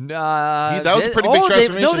 That was a pretty big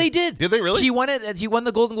transformation. No, they did. Did they really? He won it. He won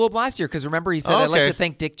the Golden Globe last year because remember he said I'd like to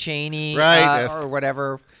thank Dick Cheney, or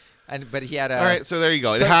whatever. But he had a. All right, so there you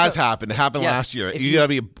go. It has happened. It happened last year. You gotta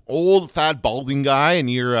be an old, fat, balding guy, and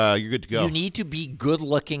you're good to go. You need to be good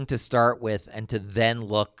looking to start with, and to then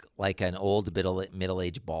look like an old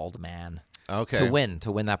middle-aged bald man. Okay. To win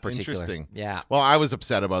that particular. Interesting. Yeah. Well, I was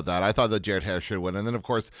upset about that. I thought that Jared Harris should win. And then, of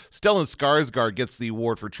course, Stellan Skarsgård gets the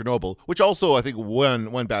award for Chernobyl, which also, I think,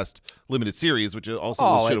 won Best Limited Series, which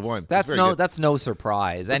also should have won. That's no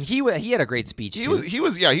surprise. And he had a great speech, too. He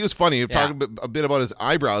was funny, talking a bit about his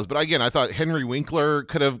eyebrows. But, again, I thought Henry Winkler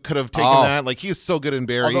could have taken that. Like, he's so good in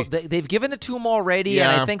Barry. Although they've given it to him already,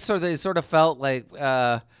 and I think they sort of felt like,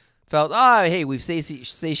 hey, we've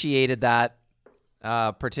satiated that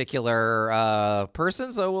particular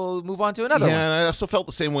person, so we'll move on to another one. Yeah, and I also felt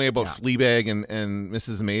the same way about Fleabag and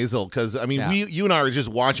Mrs. Maisel, because I mean, you and I are just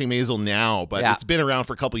watching Maisel now, but it's been around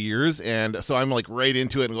for a couple years, and so I'm like right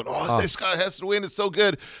into it and going, this guy has to win, it's so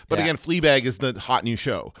good. But again, Fleabag is the hot new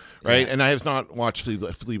show, right? And I have not watched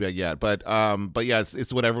Fleabag yet, but yeah,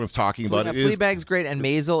 it's what everyone's talking about. Fleabag's great, and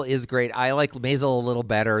Maisel is great. I like Maisel a little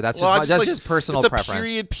better. That's just personal preference. It's a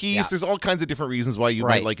period piece. There's all kinds of different reasons why you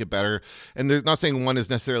might like it better, and there's not saying one is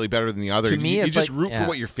necessarily better than the other. To me, you just root for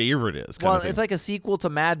what your favorite is. Well, it's like a sequel to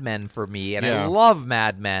Mad Men for me, and I love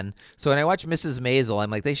Mad Men. So when I watch Mrs. Maisel,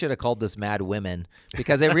 I'm like, they should have called this Mad Women,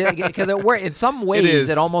 because it works. In some ways,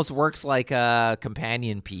 it almost works like a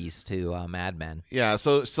companion piece to Mad Men. Yeah.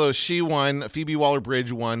 So she won. Phoebe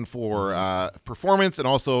Waller-Bridge won for performance and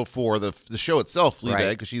also for the show itself, Fleabag,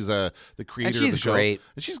 because she's the creator of the show. Great.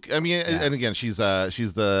 And she's great. And again, she's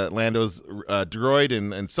the Lando's droid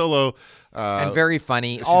and Solo. And very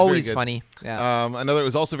funny, always funny. Yeah. Another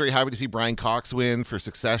was also very happy to see Brian Cox win for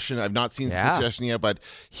Succession. I've not seen Succession yet, but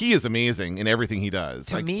he is amazing in everything he does.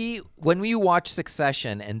 To me, when we watch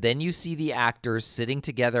Succession and then you see the actors sitting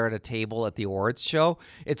together at a table at the awards show,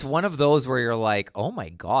 it's one of those where you're like, oh my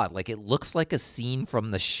God, like it looks like a scene from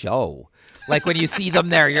the show. Like when you see them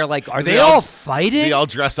there, you're like, are they all fighting? They all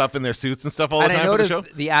dress up in their suits and stuff all the time. And I noticed for the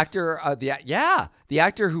show? the actor, the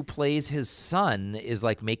actor who plays his son is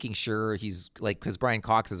like making sure he's like, because Brian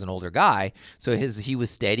Cox is an older guy, so he was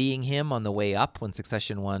steadying him on the way up when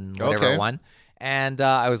Succession won whatever it won. And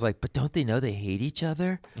I was like, but don't they know they hate each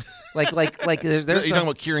other? Like there's Are you talking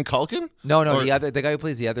about Kieran Culkin? No, the guy who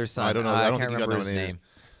plays the other son. I don't know. I can't remember his name.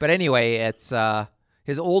 But anyway, it's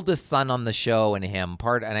his oldest son on the show and him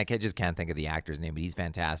and I just can't think of the actor's name, but he's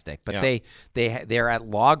fantastic. But they're at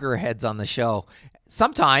loggerheads on the show.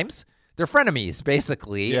 Sometimes they're frenemies,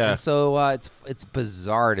 basically. Yeah. And so it's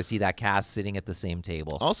bizarre to see that cast sitting at the same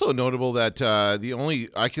table. Also notable that it's the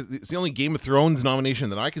only Game of Thrones nomination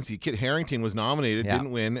that I can see. Kit Harington was nominated,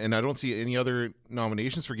 didn't win, and I don't see any other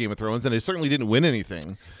nominations for Game of Thrones, and it certainly didn't win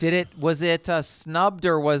anything. Was it snubbed,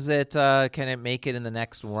 or was it can it make it in the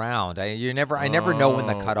next round? I never know when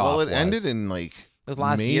the cutoff was. Well, it ended in like it was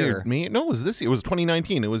last year. No, it was this year. It was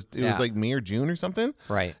 2019. It was like May or June or something.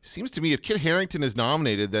 Right. Seems to me if Kit Harington is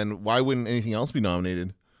nominated, then why wouldn't anything else be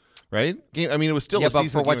nominated? Right? I mean, it was still a season.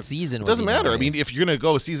 But for what season? It doesn't matter. I mean, if you're going to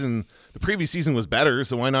go the previous season was better,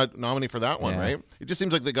 so why not nominate for that one, right? It just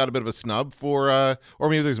seems like they got a bit of a snub for, or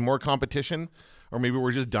maybe there's more competition, or maybe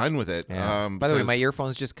we're just done with it. Yeah. By the way, my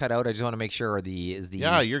earphones just cut out. I just want to make sure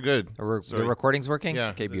Yeah, you're good. The recording's working?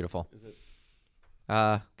 Yeah. Okay, beautiful.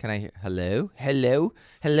 Can I hear? Hello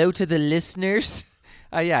to the listeners.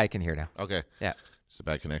 Yeah, I can hear now. Okay. Yeah. It's a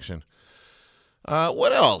bad connection.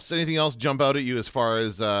 What else? Anything else jump out at you as far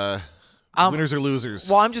as winners or losers?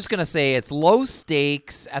 Well, I'm just gonna say it's low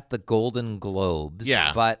stakes at the Golden Globes.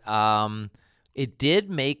 Yeah. But it did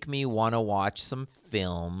make me want to watch some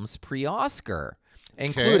films pre-Oscar,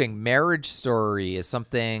 including Marriage Story is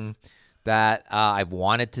something that I've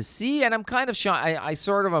wanted to see, and I'm kind of I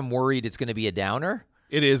sort of am worried it's going to be a downer.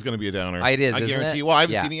 It is going to be a downer. It is, I isn't guarantee. it? Well, I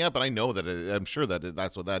haven't Yeah. seen it yet, but I know that I'm sure that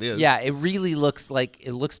that's what that is. Yeah, it really looks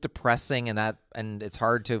depressing, and it's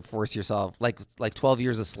hard to force yourself. Like 12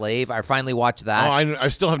 Years a Slave. I finally watched that. Oh, I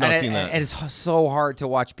still have not and seen that. And it's so hard to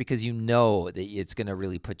watch because you know that it's going to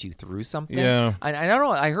really put you through something. Yeah. I don't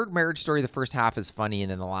know. I heard Marriage Story, the first half is funny,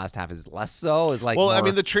 and then the last half is less so. Is like, Well, I more-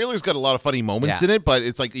 mean, the trailer's got a lot of funny moments Yeah. in it, but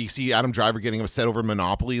it's like you see Adam Driver getting upset over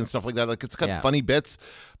Monopoly and stuff like that. Like it's got Yeah. funny bits.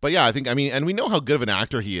 But yeah, I mean, and we know how good of an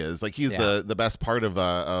actor he is. Like he's Yeah. the best part of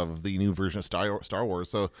the new version of Star Wars.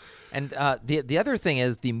 So and the other thing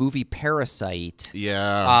is the movie Parasite.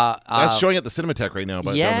 yeah, that's showing at the Cinematheque right now.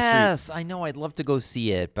 But down the street. Yes, I know. I'd love to go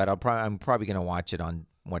see it, but I'm probably going to watch it on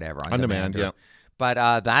whatever on demand, or- yeah.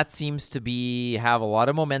 But that seems to have a lot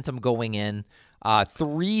of momentum going in.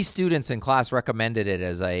 3 students in class recommended it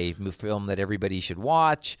as a film that everybody should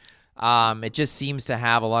watch. It just seems to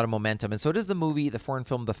have a lot of momentum, and so does the foreign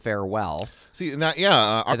film The Farewell. See, and that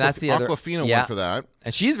And that's the other- Aquafina yeah. went for that.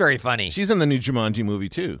 And she's very funny. She's in the new Jumanji movie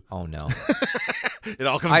too. Oh no! It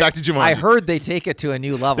all comes back to Jumanji. I heard they take it to a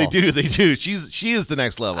new level. They do. She is the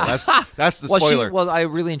next level. That's the Well, spoiler. I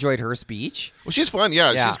really enjoyed her speech. Well, she's fun.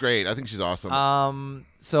 Yeah, Yeah. she's great. I think she's awesome.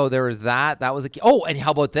 So there was that. That was and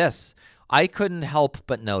how about this? I couldn't help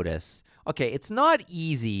but notice. Okay, it's not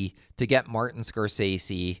easy to get Martin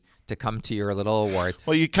Scorsese to come to your little award.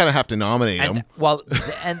 Well, you kind of have to nominate And him. but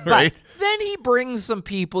then he brings some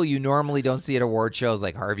people you normally don't see at award shows,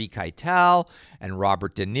 like Harvey Keitel and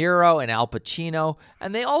Robert De Niro and Al Pacino,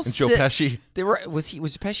 and they all And Joe Pesci. They were was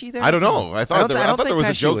Pesci there? I don't know. I thought don't there think was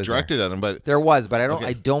a Pesci joke was there. directed at him, but There was, but Okay.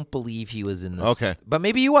 I don't believe he was in this. Okay. But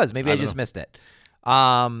maybe he was. Maybe I don't just know. missed it.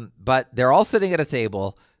 But they're all sitting at a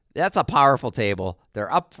table. That's a powerful table.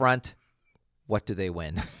 They're up front. What do they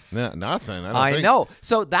win? yeah, nothing. I think. know.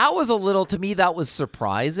 So that was to me, that was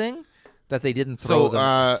surprising that they didn't throw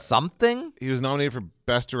them something. He was nominated for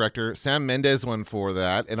Best Director. Sam Mendes won for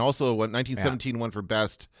that, and also 1917 won for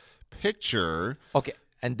Best Picture. Okay.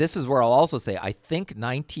 And this is where I'll also say, I think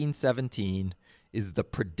 1917 is the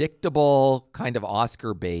predictable kind of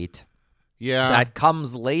Oscar bait Yeah. that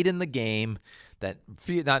comes late in the game that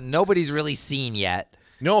nobody's really seen yet.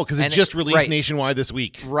 No, because it And just released right. nationwide this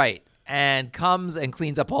week. Right. And comes and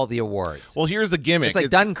cleans up all the awards. Well, here's the gimmick. It's like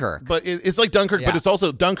Dunkirk. But it's like Dunkirk, Yeah. but it's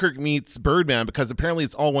also Dunkirk meets Birdman because apparently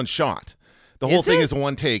it's all one shot. The whole Is thing it? is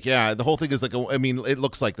one take. Yeah, the whole thing is like, it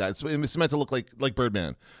looks like that. It's meant to look like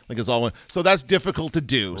Birdman. Like it's all one. So that's difficult to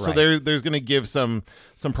do. So Right. there's going to give some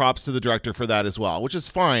props to the director for that as well, which is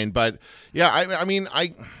fine. But yeah,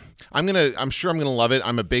 I'm sure I'm going to love it.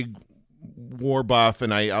 I'm a big war buff,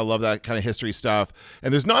 and I love that kind of history stuff.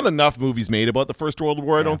 And there's not enough movies made about the First World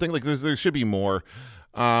War. I don't think there should be more.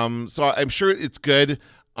 So I'm sure it's good.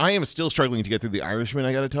 I am still struggling to get through The Irishman.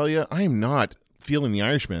 I got to tell you, I am not feeling The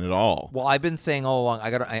Irishman at all. Well, I've been saying all along,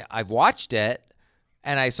 I've watched it,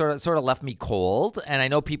 and I sort of left me cold. And I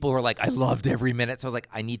know people who are like, I loved every minute. So I was like,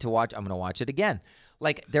 I'm going to watch it again.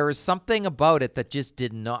 Like, there is something about it that just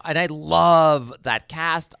did not, and I love that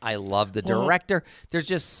cast. I love the director. There's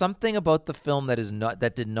just something about the film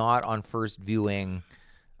that did not on first viewing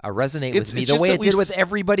resonate with me it's the just way that it did we've with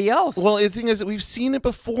everybody else. Well, the thing is that we've seen it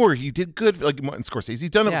before. He did good, like Martin Scorsese. He's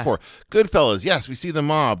done it Yeah. before. Goodfellas, yes, we see the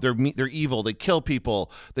mob. They're evil. They kill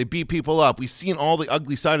people. They beat people up. We've seen all the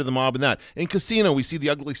ugly side of the mob in that. In Casino, we see the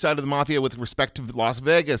ugly side of the mafia with respect to Las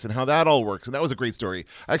Vegas and how that all works. And that was a great story.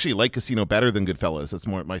 I actually like Casino better than Goodfellas. That's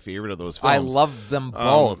my favorite of those films. I love them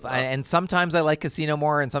both. And sometimes I like Casino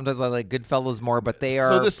more, and sometimes I like Goodfellas more, but they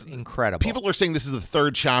are incredible. People are saying this is the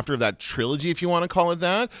third chapter of that trilogy, if you want to call it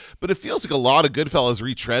that. But it feels like a lot of Goodfellas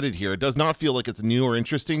retreaded here. It does not feel like it's new or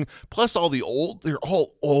interesting. Plus, all the old, they're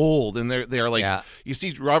all old, and they're like, you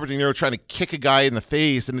see Robert De Niro trying to kick a guy in the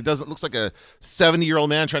face, and it doesn't look like a 70-year-old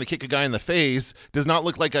man trying to kick a guy in the face. Does not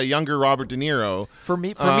look like a younger Robert De Niro. For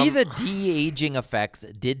me, the de-aging effects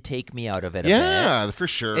did take me out of it. Yeah, a bit. for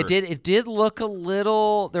sure. It did look a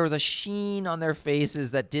little. There was a sheen on their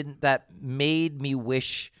faces that made me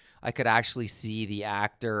wish I could actually see the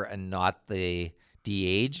actor and not the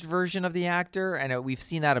de-aged version of the actor. And we've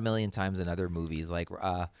seen that a million times in other movies, like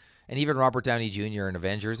and even Robert Downey Jr. in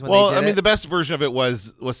Avengers. The best version of it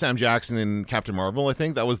was Sam Jackson in Captain Marvel. I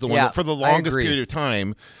think that was the one that for the longest period of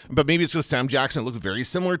time. But maybe it's because Sam Jackson looks very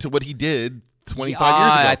similar to what he did 25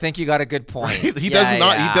 years ago. I think you got a good point. Right? He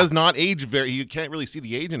does not age very. You can't really see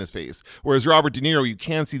the age in his face. Whereas Robert De Niro, you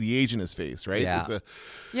can see the age in his face. Right? Yeah.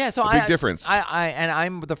 It's a big difference.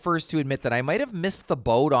 I'm the first to admit that I might have missed the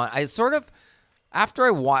boat on. I sort of after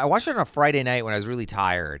I watched it on a Friday night when I was really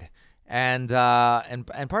tired, and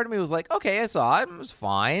part of me was like, okay, I saw it. It was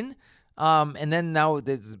fine. And then now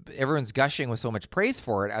everyone's gushing with so much praise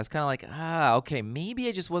for it. I was kind of like, okay, maybe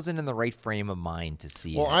I just wasn't in the right frame of mind to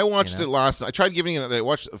see it. Well, I watched it last night. I tried giving it. I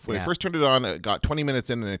watched when I Yeah. first turned it on. I got 20 minutes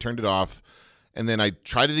in and I turned it off. And then I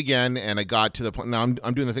tried it again, and I got to the point. Now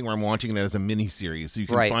I'm doing the thing where I'm watching it as a mini series, so you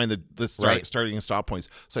can Right. find the starting and stop points.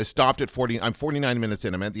 So I stopped at 40. I'm 49 minutes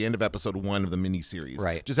in. I'm at the end of episode 1 of the mini series.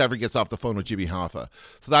 Right. Just after he gets off the phone with Jimmy Hoffa.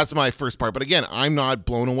 So that's my first part. But again, I'm not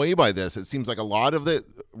blown away by this. It seems like a lot of the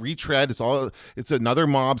retread. It's another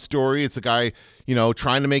mob story. It's a guy,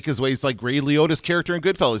 trying to make his way. It's like Ray Liotta's character in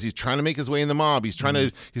Goodfellas. He's trying to make his way in the mob. He's trying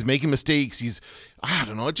to. He's making mistakes. I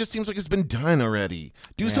don't know. It just seems like it's been done already.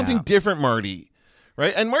 Do something different, Marty.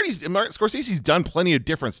 Right, and Scorsese's done plenty of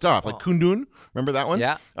different stuff, like Kundun. Remember that one?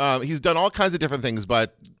 Yeah. He's done all kinds of different things,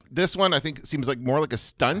 but this one I think seems like more like a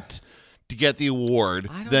stunt to get the award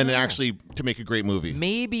than actually to make a great movie.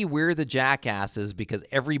 Maybe we're the jackasses because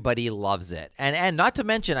everybody loves it, and not to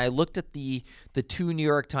mention, I looked at the 2 New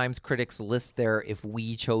York Times critics list there. If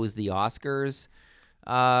we chose the Oscars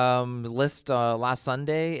list last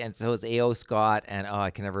Sunday, and so it's A.O. Scott and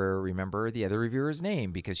I can never remember the other reviewer's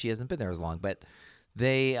name because she hasn't been there as long, but.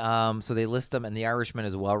 They so they list them, and The Irishman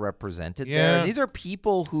is well represented there. And these are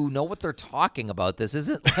people who know what they're talking about. This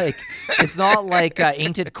isn't like it's not like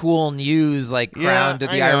Ain't It Cool News like crowned to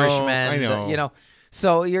The Irishman. I know.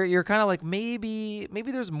 So you're kind of like maybe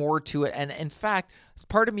there's more to it. And in fact,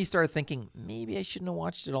 part of me started thinking maybe I shouldn't have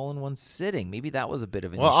watched it all in one sitting. Maybe that was a bit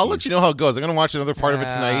of an issue. I'll let you know how it goes. I'm going to watch another part of it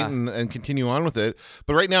tonight and continue on with it.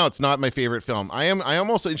 But right now, it's not my favorite film. I am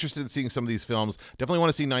also interested in seeing some of these films. Definitely want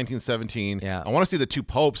to see 1917. Yeah. I want to see The Two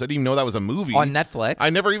Popes. I didn't even know that was a movie on Netflix. I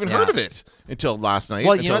never even heard of it until last night.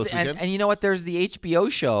 Well, this weekend. and you know what? There's the HBO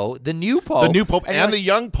show, The New Pope, and the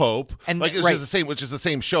Young Pope, and which is the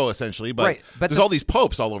same show essentially. But, but there's all these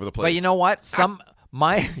popes all over the place. But you know what?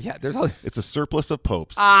 There's all. It's a surplus of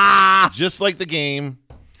popes. Just like the game.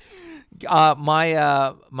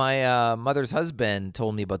 My mother's husband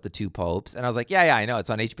told me about The Two Popes, and I was like, yeah, I know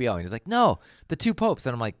it's on HBO. And he's like, no, The Two Popes,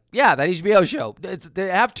 and I'm like, yeah, that HBO show. They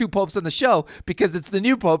have 2 popes on the show because it's the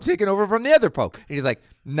new pope taking over from the other pope. And he's like,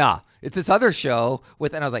 nah, it's this other show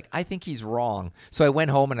with. And I was like, I think he's wrong. So I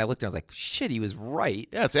went home and I looked and I was like, shit, he was right.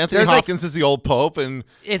 Yeah, it's Anthony Hopkins is the old pope, and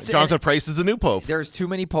Jonathan Pryce is the new pope. There's too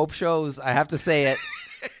many pope shows. I have to say it.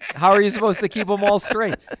 How are you supposed to keep them all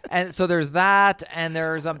straight? And so there's that, and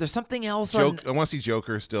there's something else. I want to see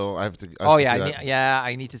Joker still.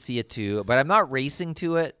 I need to see it too, but I'm not racing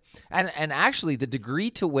to it. And actually, the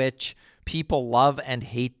degree to which people love and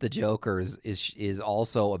hate the Jokers is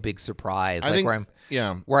also a big surprise.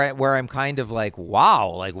 Where I'm kind of like, wow,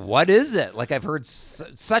 like what is it? Like I've heard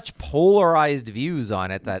such polarized views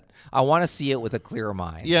on it that I want to see it with a clear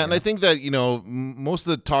mind. Yeah, and I think that most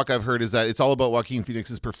of the talk I've heard is that it's all about Joaquin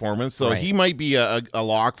Phoenix's performance. So he might be a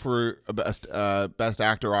lock for a best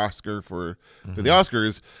actor Oscar for the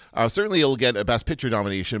Oscars. Certainly, he'll get a Best Picture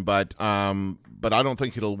nomination, but I don't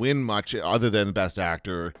think it'll win much other than Best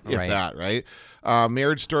Actor, if that. Right?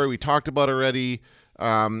 Marriage Story we talked about already.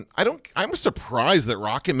 I'm surprised that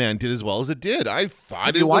Rocketman did as well as it did. I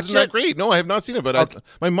thought it wasn't that great. No, I have not seen it, but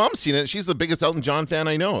my mom's seen it. She's the biggest Elton John fan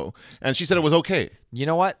I know, and she said it was okay. You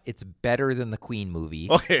know what? It's better than the Queen movie.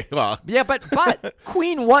 Okay, well, yeah, but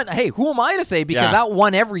Queen won. Hey, who am I to say? Because that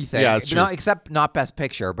won everything. Yeah, that's true. Except not Best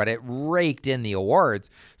Picture, but it raked in the awards.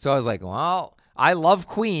 So I was like, well, I love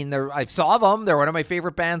Queen. I saw them. They're one of my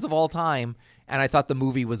favorite bands of all time. And I thought the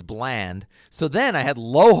movie was bland. So then I had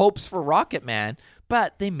low hopes for Rocketman,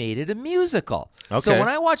 but they made it a musical. Okay. So when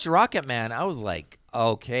I watched Rocketman, I was like,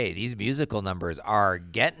 okay, these musical numbers are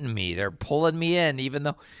getting me. They're pulling me in, even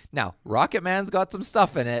though... Now, Rocketman's got some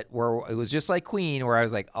stuff in it where it was just like Queen, where I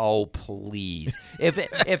was like, oh, please. If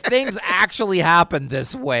things actually happen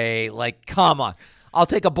this way, like, come on. I'll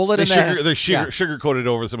take a bullet in the head. They sugar-coated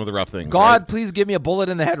over some of the rough things. God, please give me a bullet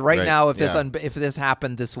in the head right now if this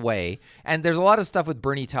happened this way. And there's a lot of stuff with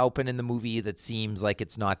Bernie Taupin in the movie that seems like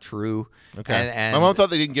it's not true. Okay. And my mom thought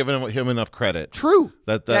they didn't give him enough credit. True.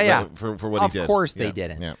 For what he did. Of course they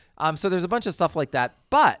didn't. Yeah. So there's a bunch of stuff like that.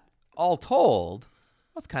 But all told,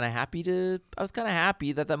 I was kind of happy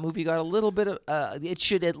that movie got a little bit of. It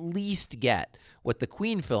should at least get what the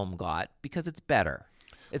Queen film got because it's better.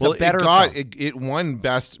 It's a better film. It won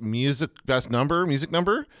best music number.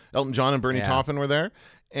 Elton John and Bernie Taupin were there,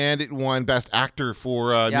 and it won best actor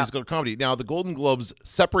for musical comedy. Now the Golden Globes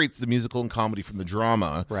separates the musical and comedy from the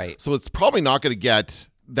drama, right? So it's probably not going to get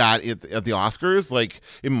that at the Oscars. Like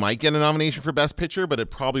it might get a nomination for best picture, but it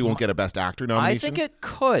probably won't get a best actor nomination. I think it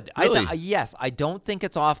could. Really? Yes, I don't think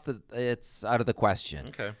it's out of the question.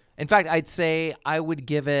 Okay. In fact, I'd say I would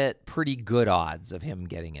give it pretty good odds of him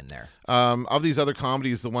getting in there. Of these other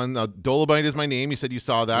comedies, the one Dolomite Is My Name. You said you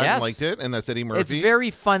saw that and liked it, and that's Eddie Murphy. It's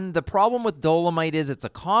very fun. The problem with Dolomite is it's a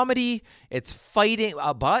comedy. It's fighting,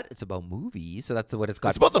 but it's about movies, so that's what it's got.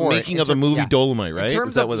 It's about the making of the movie Dolomite, right?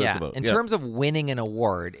 Is that what it's about? In terms of winning an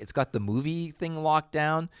award, it's got the movie thing locked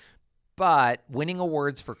down. But winning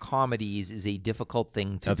awards for comedies is a difficult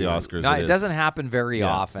thing to do. At the Oscars, No, it doesn't happen very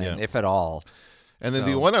often, if at all. And then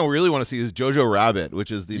the one I really want to see is Jojo Rabbit,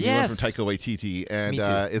 which is the new one from Yes. Taika Waititi. And Me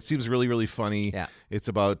too. it seems really, really funny. Yeah. It's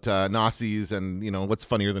about Nazis and, what's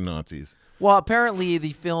funnier than Nazis? Well, apparently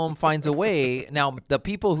the film finds a way. Now, the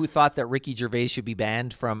people who thought that Ricky Gervais should be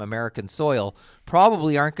banned from American soil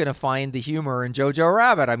probably aren't going to find the humor in Jojo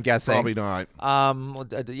Rabbit, I'm guessing. Probably not.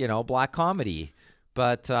 Black comedy.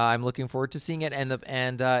 But I'm looking forward to seeing it.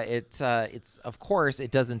 It's of course,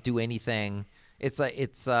 it doesn't do anything. It's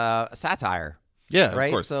a satire. Yeah, right.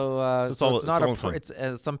 of course. So It's it's not all a. fun. It's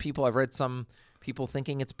some people. I've read some people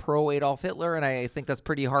thinking it's pro Adolf Hitler, and I think that's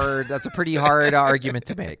pretty hard. That's a pretty hard argument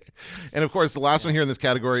to make. And of course, the last one here in this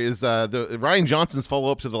category is the Ryan Johnson's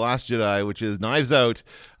follow-up to The Last Jedi, which is Knives Out,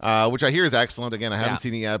 which I hear is excellent. Again, I haven't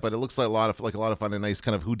seen it yet, but it looks like a lot of fun, a nice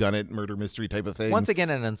kind of whodunit murder mystery type of thing. Once again,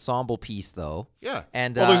 an ensemble piece, though. Yeah.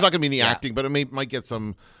 And there's not going to be any acting, but it might get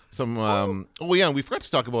some. And we forgot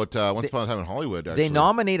to talk about Once Upon a Time in Hollywood. Actually. They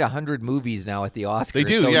nominate 100 movies now at the Oscars. They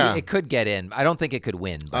do, so yeah. It could get in. I don't think it could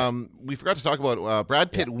win. But. We forgot to talk about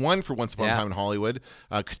Brad Pitt won for Once Upon a Time in Hollywood.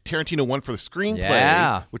 Tarantino won for the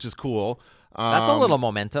screenplay, which is cool. That's a little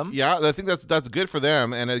momentum. Yeah, I think that's good for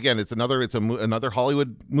them. And again, it's another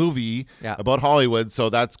Hollywood movie about Hollywood, so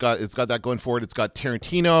it's got that going for it. It's got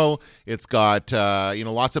Tarantino. It's got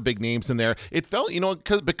lots of big names in there. It felt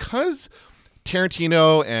because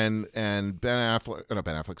Tarantino and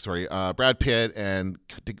Brad Pitt and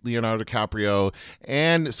Leonardo DiCaprio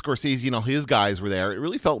and Scorsese, his guys were there. It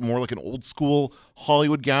really felt more like an old school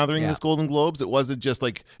Hollywood gathering, this Golden Globes. It wasn't just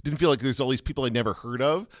like, didn't feel like there's all these people I'd never heard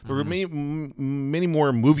of. There were many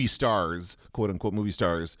more movie stars, quote unquote movie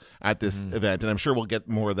stars, at this event, and I'm sure we'll get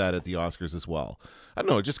more of that at the Oscars as well. I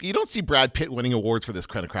don't know, just you don't see Brad Pitt winning awards for this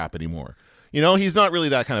kind of crap anymore. He's not really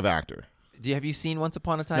that kind of actor. Have you seen Once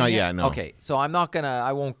Upon a Time? Not yet, no. Okay, so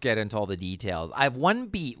I won't get into all the details. I have one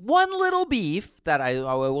little beef that I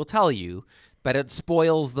will tell you, but it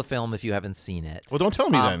spoils the film if you haven't seen it. Well, don't tell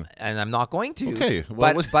me then. And I'm not going to. Okay.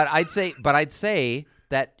 But I'd say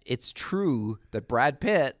that it's true that Brad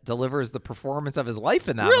Pitt delivers the performance of his life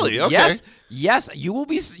in that Really? movie. Okay. Yes, you will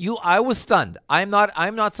be. I was stunned. I'm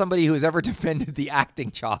not somebody who has ever defended the acting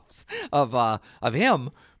chops of him.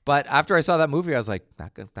 But after I saw that movie, I was like,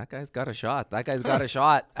 that guy's got a shot. That guy's got a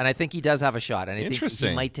shot. And I think he does have a shot. And I think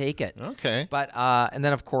he might take it. Okay. But and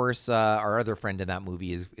then, of course, our other friend in that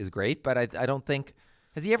movie is great. But I don't think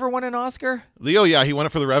 – has he ever won an Oscar? Leo, yeah, he won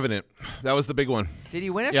it for The Revenant. That was the big one. Did he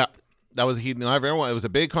win it? Yeah. That was he never won. It was a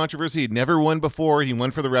big controversy. He'd never won before. He won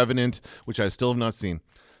for The Revenant, which I still have not seen.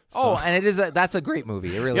 So. And that's a great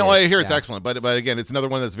movie. It really is. I hear it's excellent, but again, it's another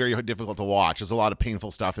one that's very difficult to watch. There's a lot of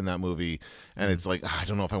painful stuff in that movie, and it's like I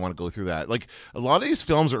don't know if I want to go through that. Like a lot of these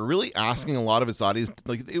films are really asking a lot of its audience,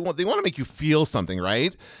 like they want to make you feel something,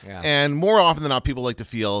 right? Yeah. And more often than not, people like to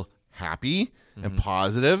feel happy and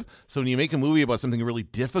positive. So when you make a movie about something really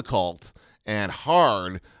difficult and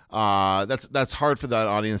hard, that's hard for that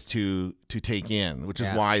audience to take in, which is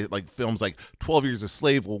why like films like 12 Years a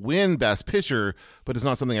Slave will win Best Picture, but it's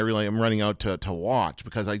not something I really am running out to watch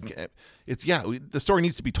because the story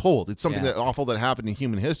needs to be told. It's something that awful that happened in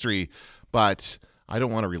human history, but I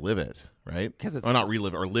don't want to relive it, right? Or not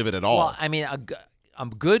relive it or live it at all. Well, I mean, a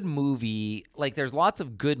good movie, like there's lots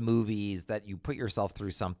of good movies that you put yourself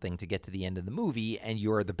through something to get to the end of the movie and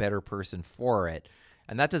you're the better person for it.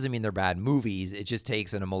 And that doesn't mean they're bad movies. It just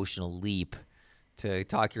takes an emotional leap to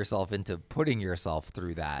talk yourself into putting yourself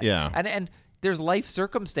through that. Yeah. And there's life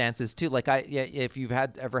circumstances too. Like if you've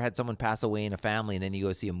ever had someone pass away in a family and then you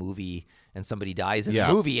go see a movie and somebody dies in the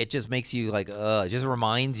movie, it just makes you like, it just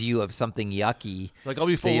reminds you of something yucky. Like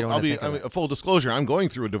full disclosure, I'm going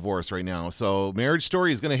through a divorce right now. So Marriage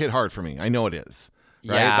Story is going to hit hard for me. I know it is.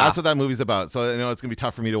 Right? Yeah. That's what that movie's about. So I know it's going to be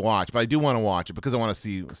tough for me to watch, but I do want to watch it because I want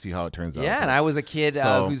to see how it turns out. Yeah, and I was a kid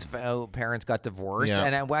whose parents got divorced,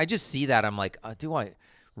 and I just see that. I'm like,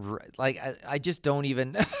 I just don't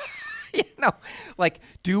even...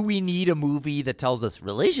 do we need a movie that tells us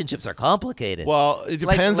relationships are complicated? Well, it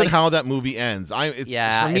depends on how that movie ends. For me,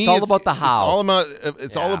 it's all about the how.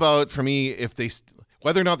 It's all about for me if they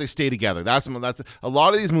whether or not they stay together. That's a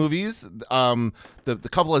lot of these movies. The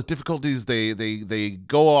couple has difficulties. They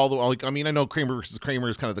go all the like. I mean, I know Kramer versus Kramer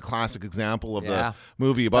is kind of the classic example of the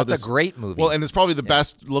movie about That's this. a great movie. Well, and it's probably the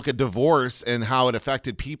best look at divorce and how it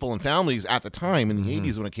affected people and families at the time in the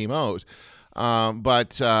 80s when it came out.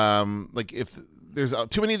 Like if there's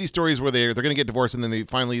too many of these stories where they're going to get divorced and then they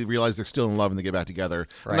finally realize they're still in love and they get back together.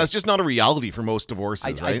 Right. And that's just not a reality for most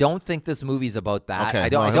divorces, right? I don't think this movie's about that. Okay, I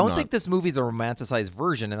no, I hope don't not. think this movie's a romanticized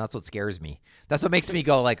version, and that's what scares me. That's what makes me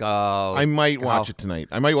go like, oh. I might watch it tonight.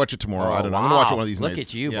 I might watch it tomorrow. Oh, I don't know. I'm gonna watch it wow. one of these Look nights.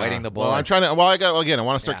 at you, biting the bullet. Well, I'm trying to. Well, I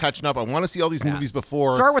want to start catching up. I want to see all these movies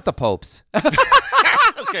before. Start with the Popes.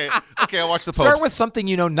 Okay, I'll watch the Popes. Start with something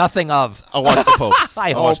you know nothing of. I'll watch the Popes.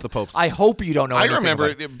 I'll watch the Popes. I hope you don't know. I anything remember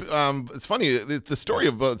about it's funny. The story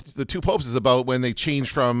of the two popes is about when they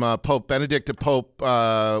changed from Pope Benedict to Pope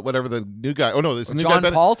whatever the new guy. Oh no, this new John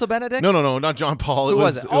guy. Paul to Benedict. No, not John Paul. Who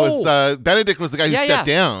was it? Oh. Benedict was the guy who Yeah, stepped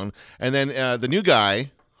down, and then the new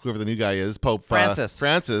guy, whoever the new guy is, Pope Francis.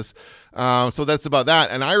 So that's about that.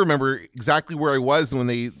 And I remember exactly where I was when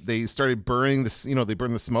they started burning this. You know, they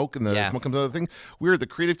burn the smoke and the smoke comes out of the thing. We were at the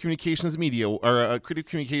Creative Communications Media or Creative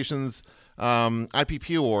Communications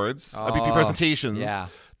IPP Awards, IPP presentations. Yeah.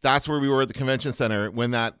 That's where we were at the convention center when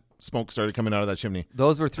that smoke started coming out of that chimney.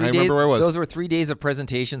 Those were 3 I days. remember where I was. Those were 3 days of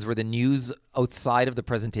presentations where the news outside of the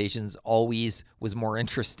presentations always was more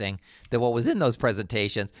interesting than what was in those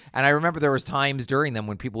presentations. And I remember there was times during them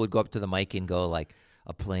when people would go up to the mic and go like,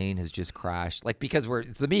 a plane has just crashed, like because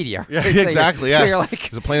it's the media. Yeah, right? So exactly. So you're like,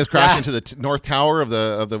 the plane has crashed into the North Tower of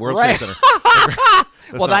the World Trade Center.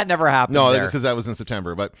 well, that never happened. No, there. because that was in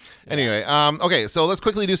September. But anyway, okay. So let's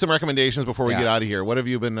quickly do some recommendations before we get out of here. What have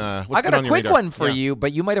you been? What's I been got on a your quick radar? one for you,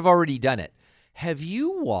 but you might have already done it. Have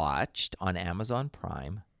you watched on Amazon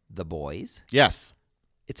Prime The Boys? Yes,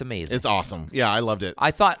 It's amazing. it's awesome. Yeah, I loved it. I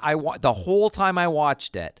thought the whole time I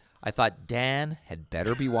watched it, I thought Dan had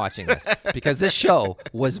better be watching this because this show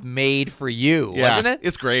was made for you, wasn't it?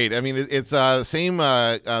 It's great. I mean, it's same.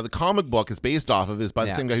 The comic book is based off of is by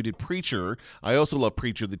the same guy who did Preacher. I also love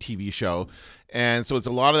Preacher, the TV show, and so it's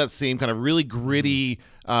a lot of that same kind of really gritty.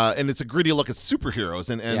 And it's a gritty look at superheroes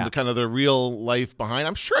and the kind of the real life behind.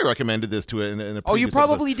 I'm sure I recommended this to it in a Oh, you previous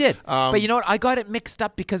probably episode. did. But you know what? I got it mixed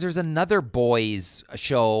up because there's another boys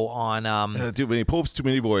show on. Too many popes, too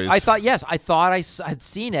many boys. I thought I had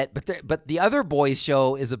seen it, but the other boys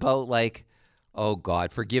show is about like, oh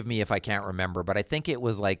God, forgive me if I can't remember, but I think it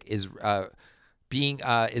was like being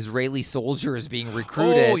Israeli soldiers being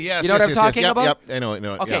recruited. Oh, yes. You know what I'm talking Yep, about? Yep, I know it.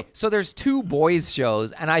 Okay, Yep. so there's two boys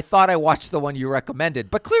shows, and I thought I watched the one you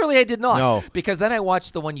recommended, but clearly I did not. No. Because then I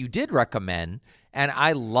watched the one you did recommend, and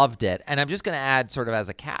I loved it. And I'm just going to add sort of as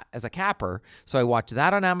a capper. So I watched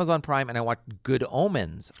that on Amazon Prime, and I watched Good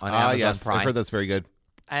Omens on Amazon Yes, Prime. I heard that's very good.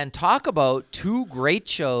 And talk about two great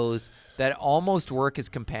shows that almost work as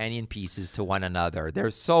companion pieces to one another.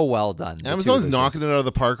 They're so well done. the two of Amazon's those knocking shows. it out of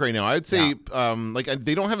the park right now. I'd say,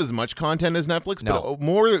 they don't have as much content as Netflix, No. but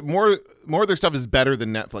more of their stuff is better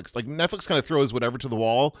than Netflix. Like Netflix kind of throws whatever to the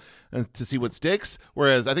wall and to see what sticks,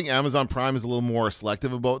 whereas I think Amazon Prime is a little more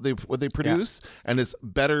selective about what they produce, and it's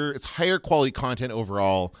better. It's higher quality content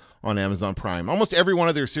overall on Amazon Prime. Almost every one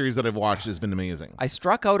of their series that I've watched has been amazing. I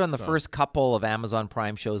struck out on the first couple of Amazon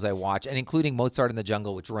Prime shows I watch, and including Mozart in the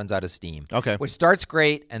Jungle, which runs out of steam. Okay. Which starts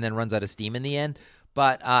great and then runs out of steam in the end.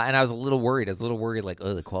 But and I was a little worried. Like,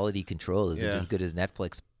 oh, the quality control isn't as good as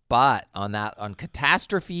Netflix. But on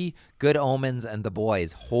Catastrophe, Good Omens, and The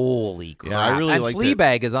Boys, holy crap! I really and liked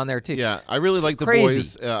Fleabag is on there too. Yeah, I really like The Crazy.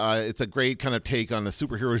 Boys. It's a great kind of take on the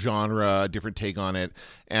superhero genre, a different take on it,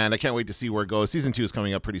 and I can't wait to see where it goes. Season 2 is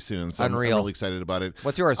coming up pretty soon, so I'm Unreal. really excited about it.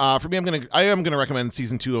 What's yours? For me, I am gonna recommend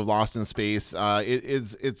season 2 of Lost in Space.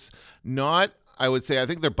 It's not. I would say I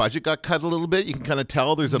think their budget got cut a little bit. You can kind of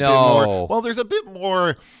tell there's a bit more. Well, there's a bit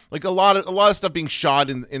more, like a lot of stuff being shot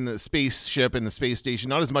in the spaceship and the space station.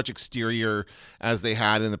 Not as much exterior as they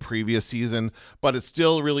had in the previous season, but it's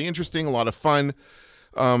still really interesting. A lot of fun.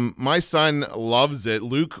 My son loves it.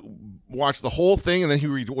 Luke watched the whole thing, and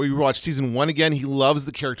then we watched season 1 again. He loves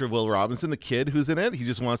the character of Will Robinson, the kid who's in it. He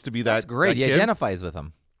just wants to be that. That's great. That He kid. identifies with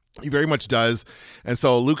him. He very much does. And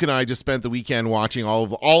so Luke and I just spent the weekend watching all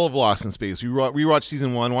of Lost in Space. We rewatched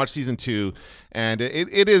season 1, watched season 2, and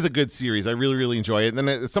it is a good series. I really, really enjoy it. And then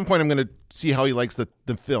at some point I'm going to see how he likes the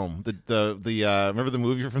film. The remember the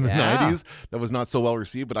movie from the 90s that was not so well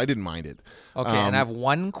received, but I didn't mind it. Okay, and I have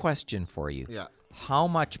one question for you. Yeah. how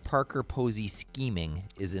much Parker Posey scheming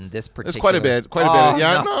is in this particular. It's quite a bit. Oh,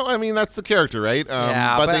 Yeah, no. I mean, that's the character, right?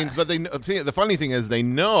 Yeah, but the funny thing is they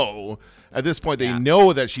know. At this point, they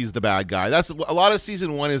know that she's the bad guy. That's a lot of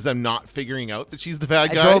season 1 is them not figuring out that she's the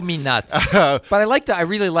bad guy. It drove me nuts. But I liked that. I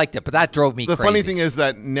really liked it. But that drove me crazy. The funny thing is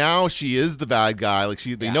that now she is the bad guy. Like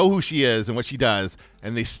they know who she is and what she does,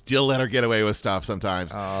 and they still let her get away with stuff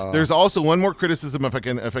sometimes. There's also one more criticism, if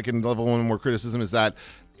I can level one more criticism, is that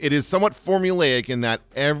it is somewhat formulaic in that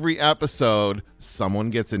every episode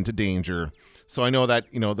someone gets into danger. So I know that,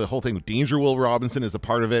 the whole thing with Danger Will Robinson is a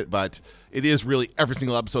part of it, but it is really every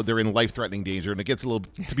single episode they're in life-threatening danger, and it gets to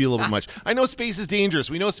be a little bit much. I know space is dangerous.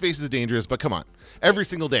 We know space is dangerous, but come on. Every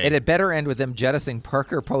single day. It had better end with them jettisoning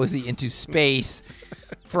Parker Posey into space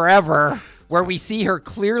forever, where we see her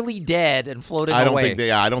clearly dead and floating away.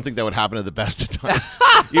 I don't think that would happen at the best of times.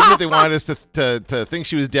 Even if they wanted us to think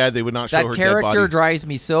she was dead, they would not show her dead body. That character drives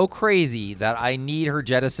me so crazy that I need her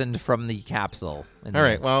jettisoned from the capsule. All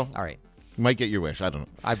right. You might get your wish. I don't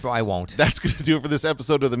know. I won't. That's going to do it for this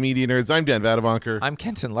episode of the Media Nerds. I'm Dan Vadabonker. I'm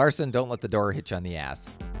Kenton Larson. Don't let the door hit you on the ass.